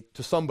day,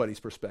 to somebody's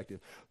perspective.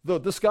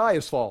 The sky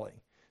is falling.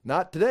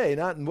 Not today,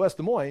 not in West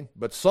Des Moines,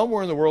 but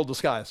somewhere in the world the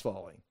sky is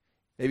falling.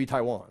 Maybe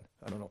Taiwan.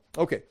 I don't know.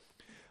 Okay.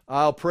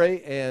 I'll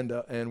pray and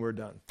we're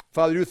done.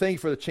 Father, we do thank you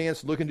for the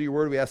chance to look into your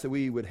word. We ask that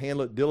we would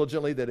handle it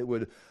diligently, that it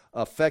would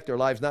affect our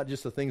lives, not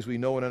just the things we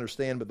know and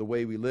understand, but the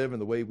way we live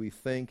and the way we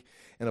think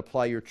and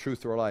apply your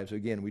truth to our lives.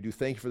 Again, we do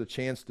thank you for the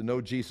chance to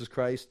know Jesus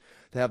Christ,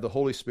 to have the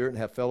Holy Spirit, and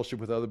have fellowship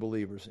with other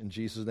believers. In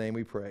Jesus' name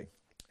we pray.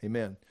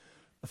 Amen.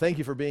 Thank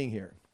you for being here.